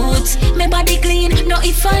all bout. My body clean, no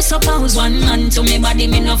if I suppose. One man to me body,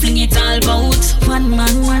 me no fling it all bout. One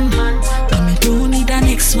man, but me don't need the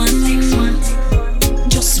next one.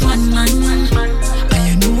 Just one man,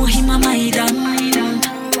 and you know him a my dad.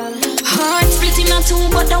 Heart split in a two,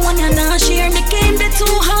 but the one you not share. Me came the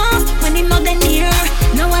two half when him not the near.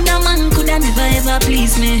 No other man coulda never ever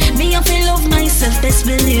please me. Me have to love myself, best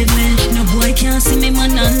believe me. No boy can't see me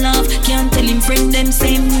man and love. Can't tell him friend them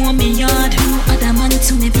same know me yard. No other man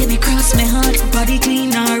to me baby cross my heart. Body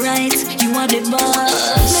clean alright, you are the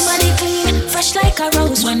boss. My body clean, fresh like a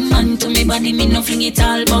rose. One man to me body, me no fling it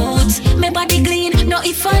all bout. My body clean, no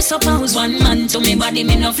if I suppose. One man to me body,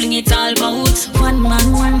 me no fling it all bout. One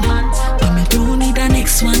man, but me don't need the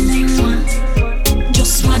next one.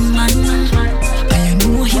 Just one man, and you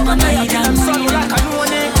know him and I damn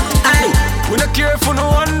we no care for no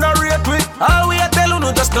underrate with. All we a tell you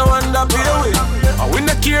no just no underpay with. And we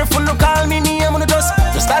no care for no call me name no just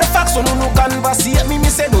start the facts so no conversate me. Me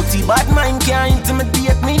say dirty bad mind can't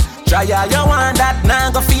intimidate me. Try all you want that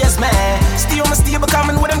now go face me. Stay on my stable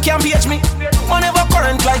coming with them can't page me. Whenever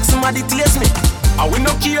current like somebody taste me. And we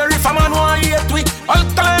no care if a man want hate we. I'll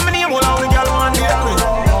call me name all the girl want hate me.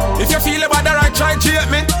 If you feel about that right try to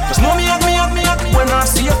hate me. Just know me hug me. When I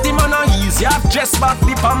see a team man easy I've just back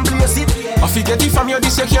the and blaze it. I forget it from you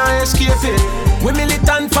this you can't escape it. We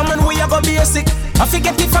militant from and we a go basic. I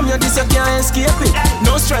forget it from you this you can't escape it.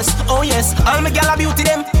 No stress, oh yes, all my gal a beauty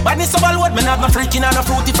them. Badness of all word, man have no freaking and no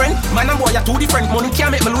fruity friend. Man and boy are two different, money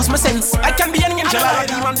can't make me lose my sense. I can be an angel or a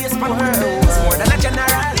demon this man works more than a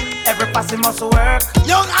general. Every passing must work.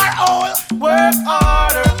 Young or old, work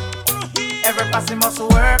harder. Every passing must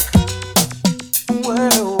work.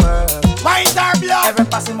 Work. Mind our blood. Every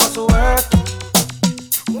passing must work.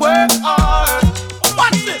 Work hard.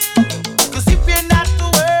 Watch this. Cause if you're not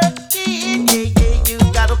working, you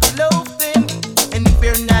gotta be loafing. And if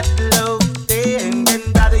you're not loafing, then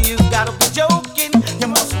brother, you gotta be joking. You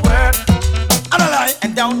must work. I'm alive.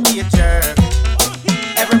 And don't be a jerk.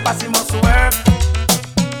 Every passing must work.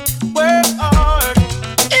 Work hard.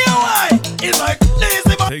 It's like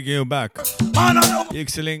lazy. Take taking you back.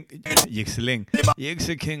 Yixeling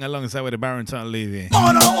King alongside with the Barrington Levy.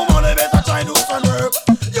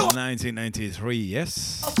 1993,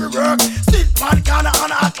 yes. Well,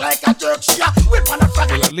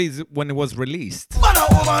 at least when it was released.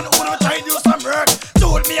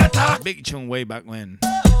 Big tune way back when.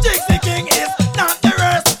 Dixie King is not the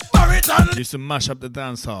rest. Barrington used to mash up the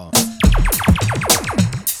dance hall.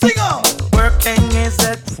 Sing on. Working is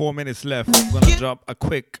a 4 minutes left. I'm gonna drop a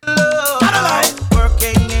quick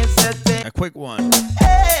working is a thing. A quick one.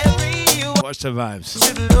 Watch the vibes.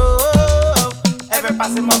 Every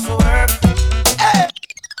person must work. Hey.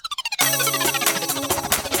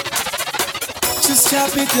 Just tap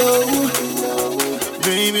it low,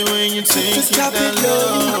 baby, when you take just tap it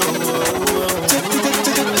low.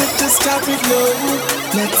 Just tap it low.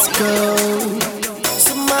 Let's go.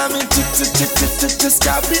 So mommy, just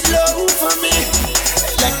tap it low for me.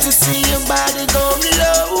 Like to see your body go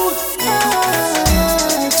low.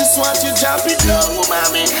 Just want you drop it low,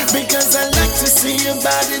 mommy, because I like to see your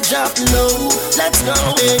body drop low. Let's go,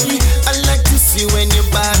 baby. I like to see when your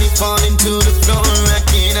body falling to the floor. I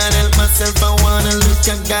cannot help myself, I wanna look,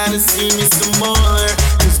 I gotta see me some more.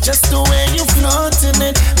 It's just the way you flaunting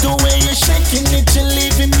it, the way you're shaking it, you're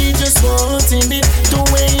leaving me just wanting it. The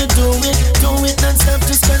way you do it non-stop,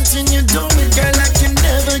 just continue doing it. Girl, I can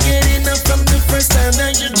never get enough from the first time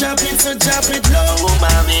that you drop it, so drop it low,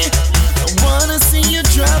 mommy. I wanna see you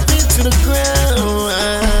drop it to the ground.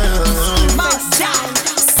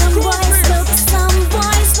 Some boys look, some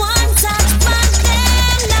boys want touch, but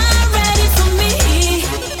they're not ready for me.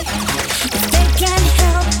 If they can't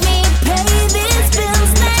help me pay these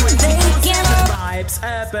bills, then they can Vibes,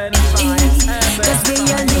 urban vibes, urban. Cause we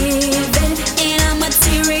are living in a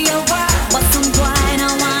material world, but some boy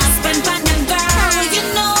don't want to spend on them girl. You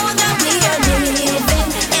know that we are living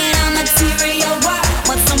in a material world,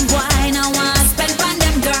 but some boy don't want to spend on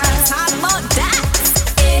them girls. Talk about that.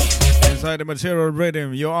 Inside the material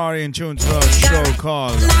rhythm, you are in tune to a show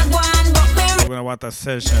called Water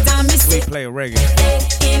Session. We play reggae,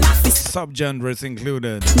 subgenres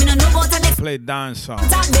included. We play dancehall.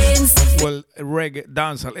 Well, reggae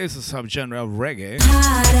dancehall is a subgenre of reggae.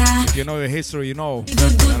 If you know your history, you know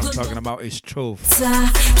what I'm talking about is truth.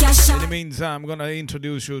 In the meantime, I'm gonna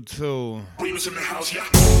introduce you to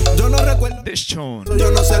this tune.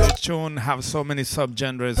 This tune have so many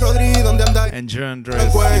subgenres and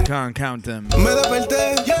genres, you can't count them.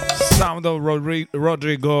 Sound of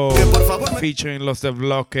Rodrigo featuring Los de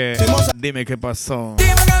Bloque. Dime que pasó.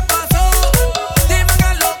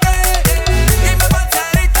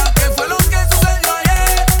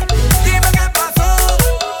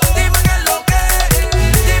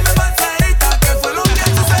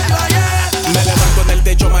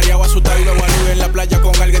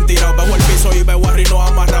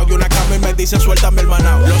 Dice suéltame el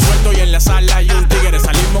manao. Lo suelto y en la sala hay un tigre.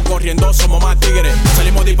 Salimos corriendo, somos más tigres.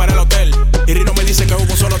 Salimos de para el hotel y Rino me dice que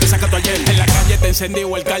hubo solo te sacato ayer. En la calle te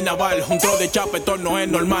encendió el carnaval. Un tro de chapetón no es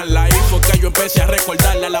normal. Ahí fue que yo empecé a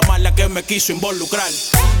recordarle a la mala que me quiso involucrar.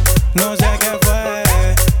 No sé qué fue,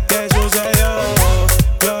 qué sucedió.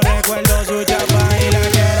 Yo recuerdo su chapa y la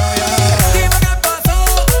quiero yo. Dime qué pasó,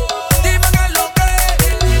 dime qué es lo que.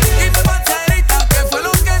 Dime parcerita, qué fue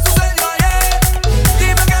lo que sucedió ayer.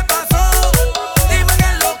 Dime qué pasó, dime qué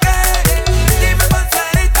es lo que. Dime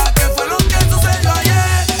parcerita, qué fue lo que sucedió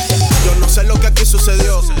ayer. Yo no sé lo que aquí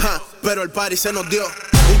sucedió, pero el party se nos dio.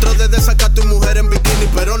 Un tro de desacato y mujer en bikini,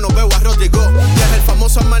 pero no veo a Rodrigo. Y es el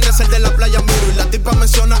famoso amanecer de la playa Miro. Y la tipa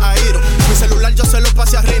menciona a Iro. Mi celular yo se lo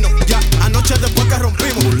pasé a Rino. Ya, anoche después que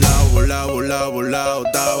rompimos. Burlao,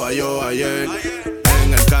 estaba yo ayer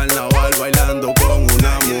en el carnaval bailando con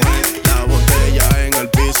una mujer. La botella en el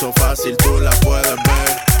piso fácil, tú la puedes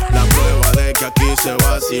ver. La prueba de que aquí se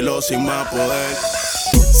vaciló sin más poder.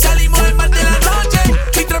 Salimos el mar de la noche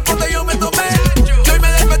y tres potes yo me tomé. Que hoy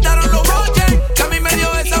me despertaron los broches, que a mí me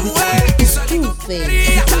dio esa mujer. Y salí con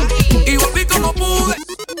y volví como pude.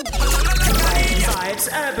 Vibes,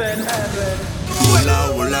 urban.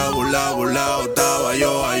 Burlao, estaba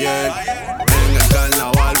yo ayer en el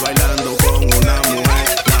carnaval bailando con una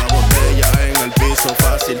mujer. La botella en el piso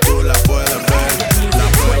fácil, tú la puedes ver. La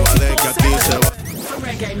prueba de que aquí se va.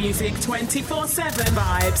 Reggae music 24/7.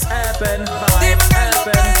 Vibes, urban. Vibes,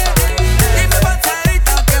 urban. Dime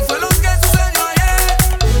parcerita, qué fue lo que sucedió ayer.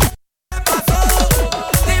 ¿Qué pasó?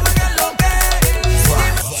 Dime qué es lo que.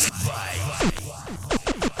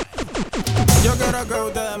 Yo quiero que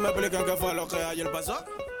ustedes me expliquen qué fue lo que ayer pasó.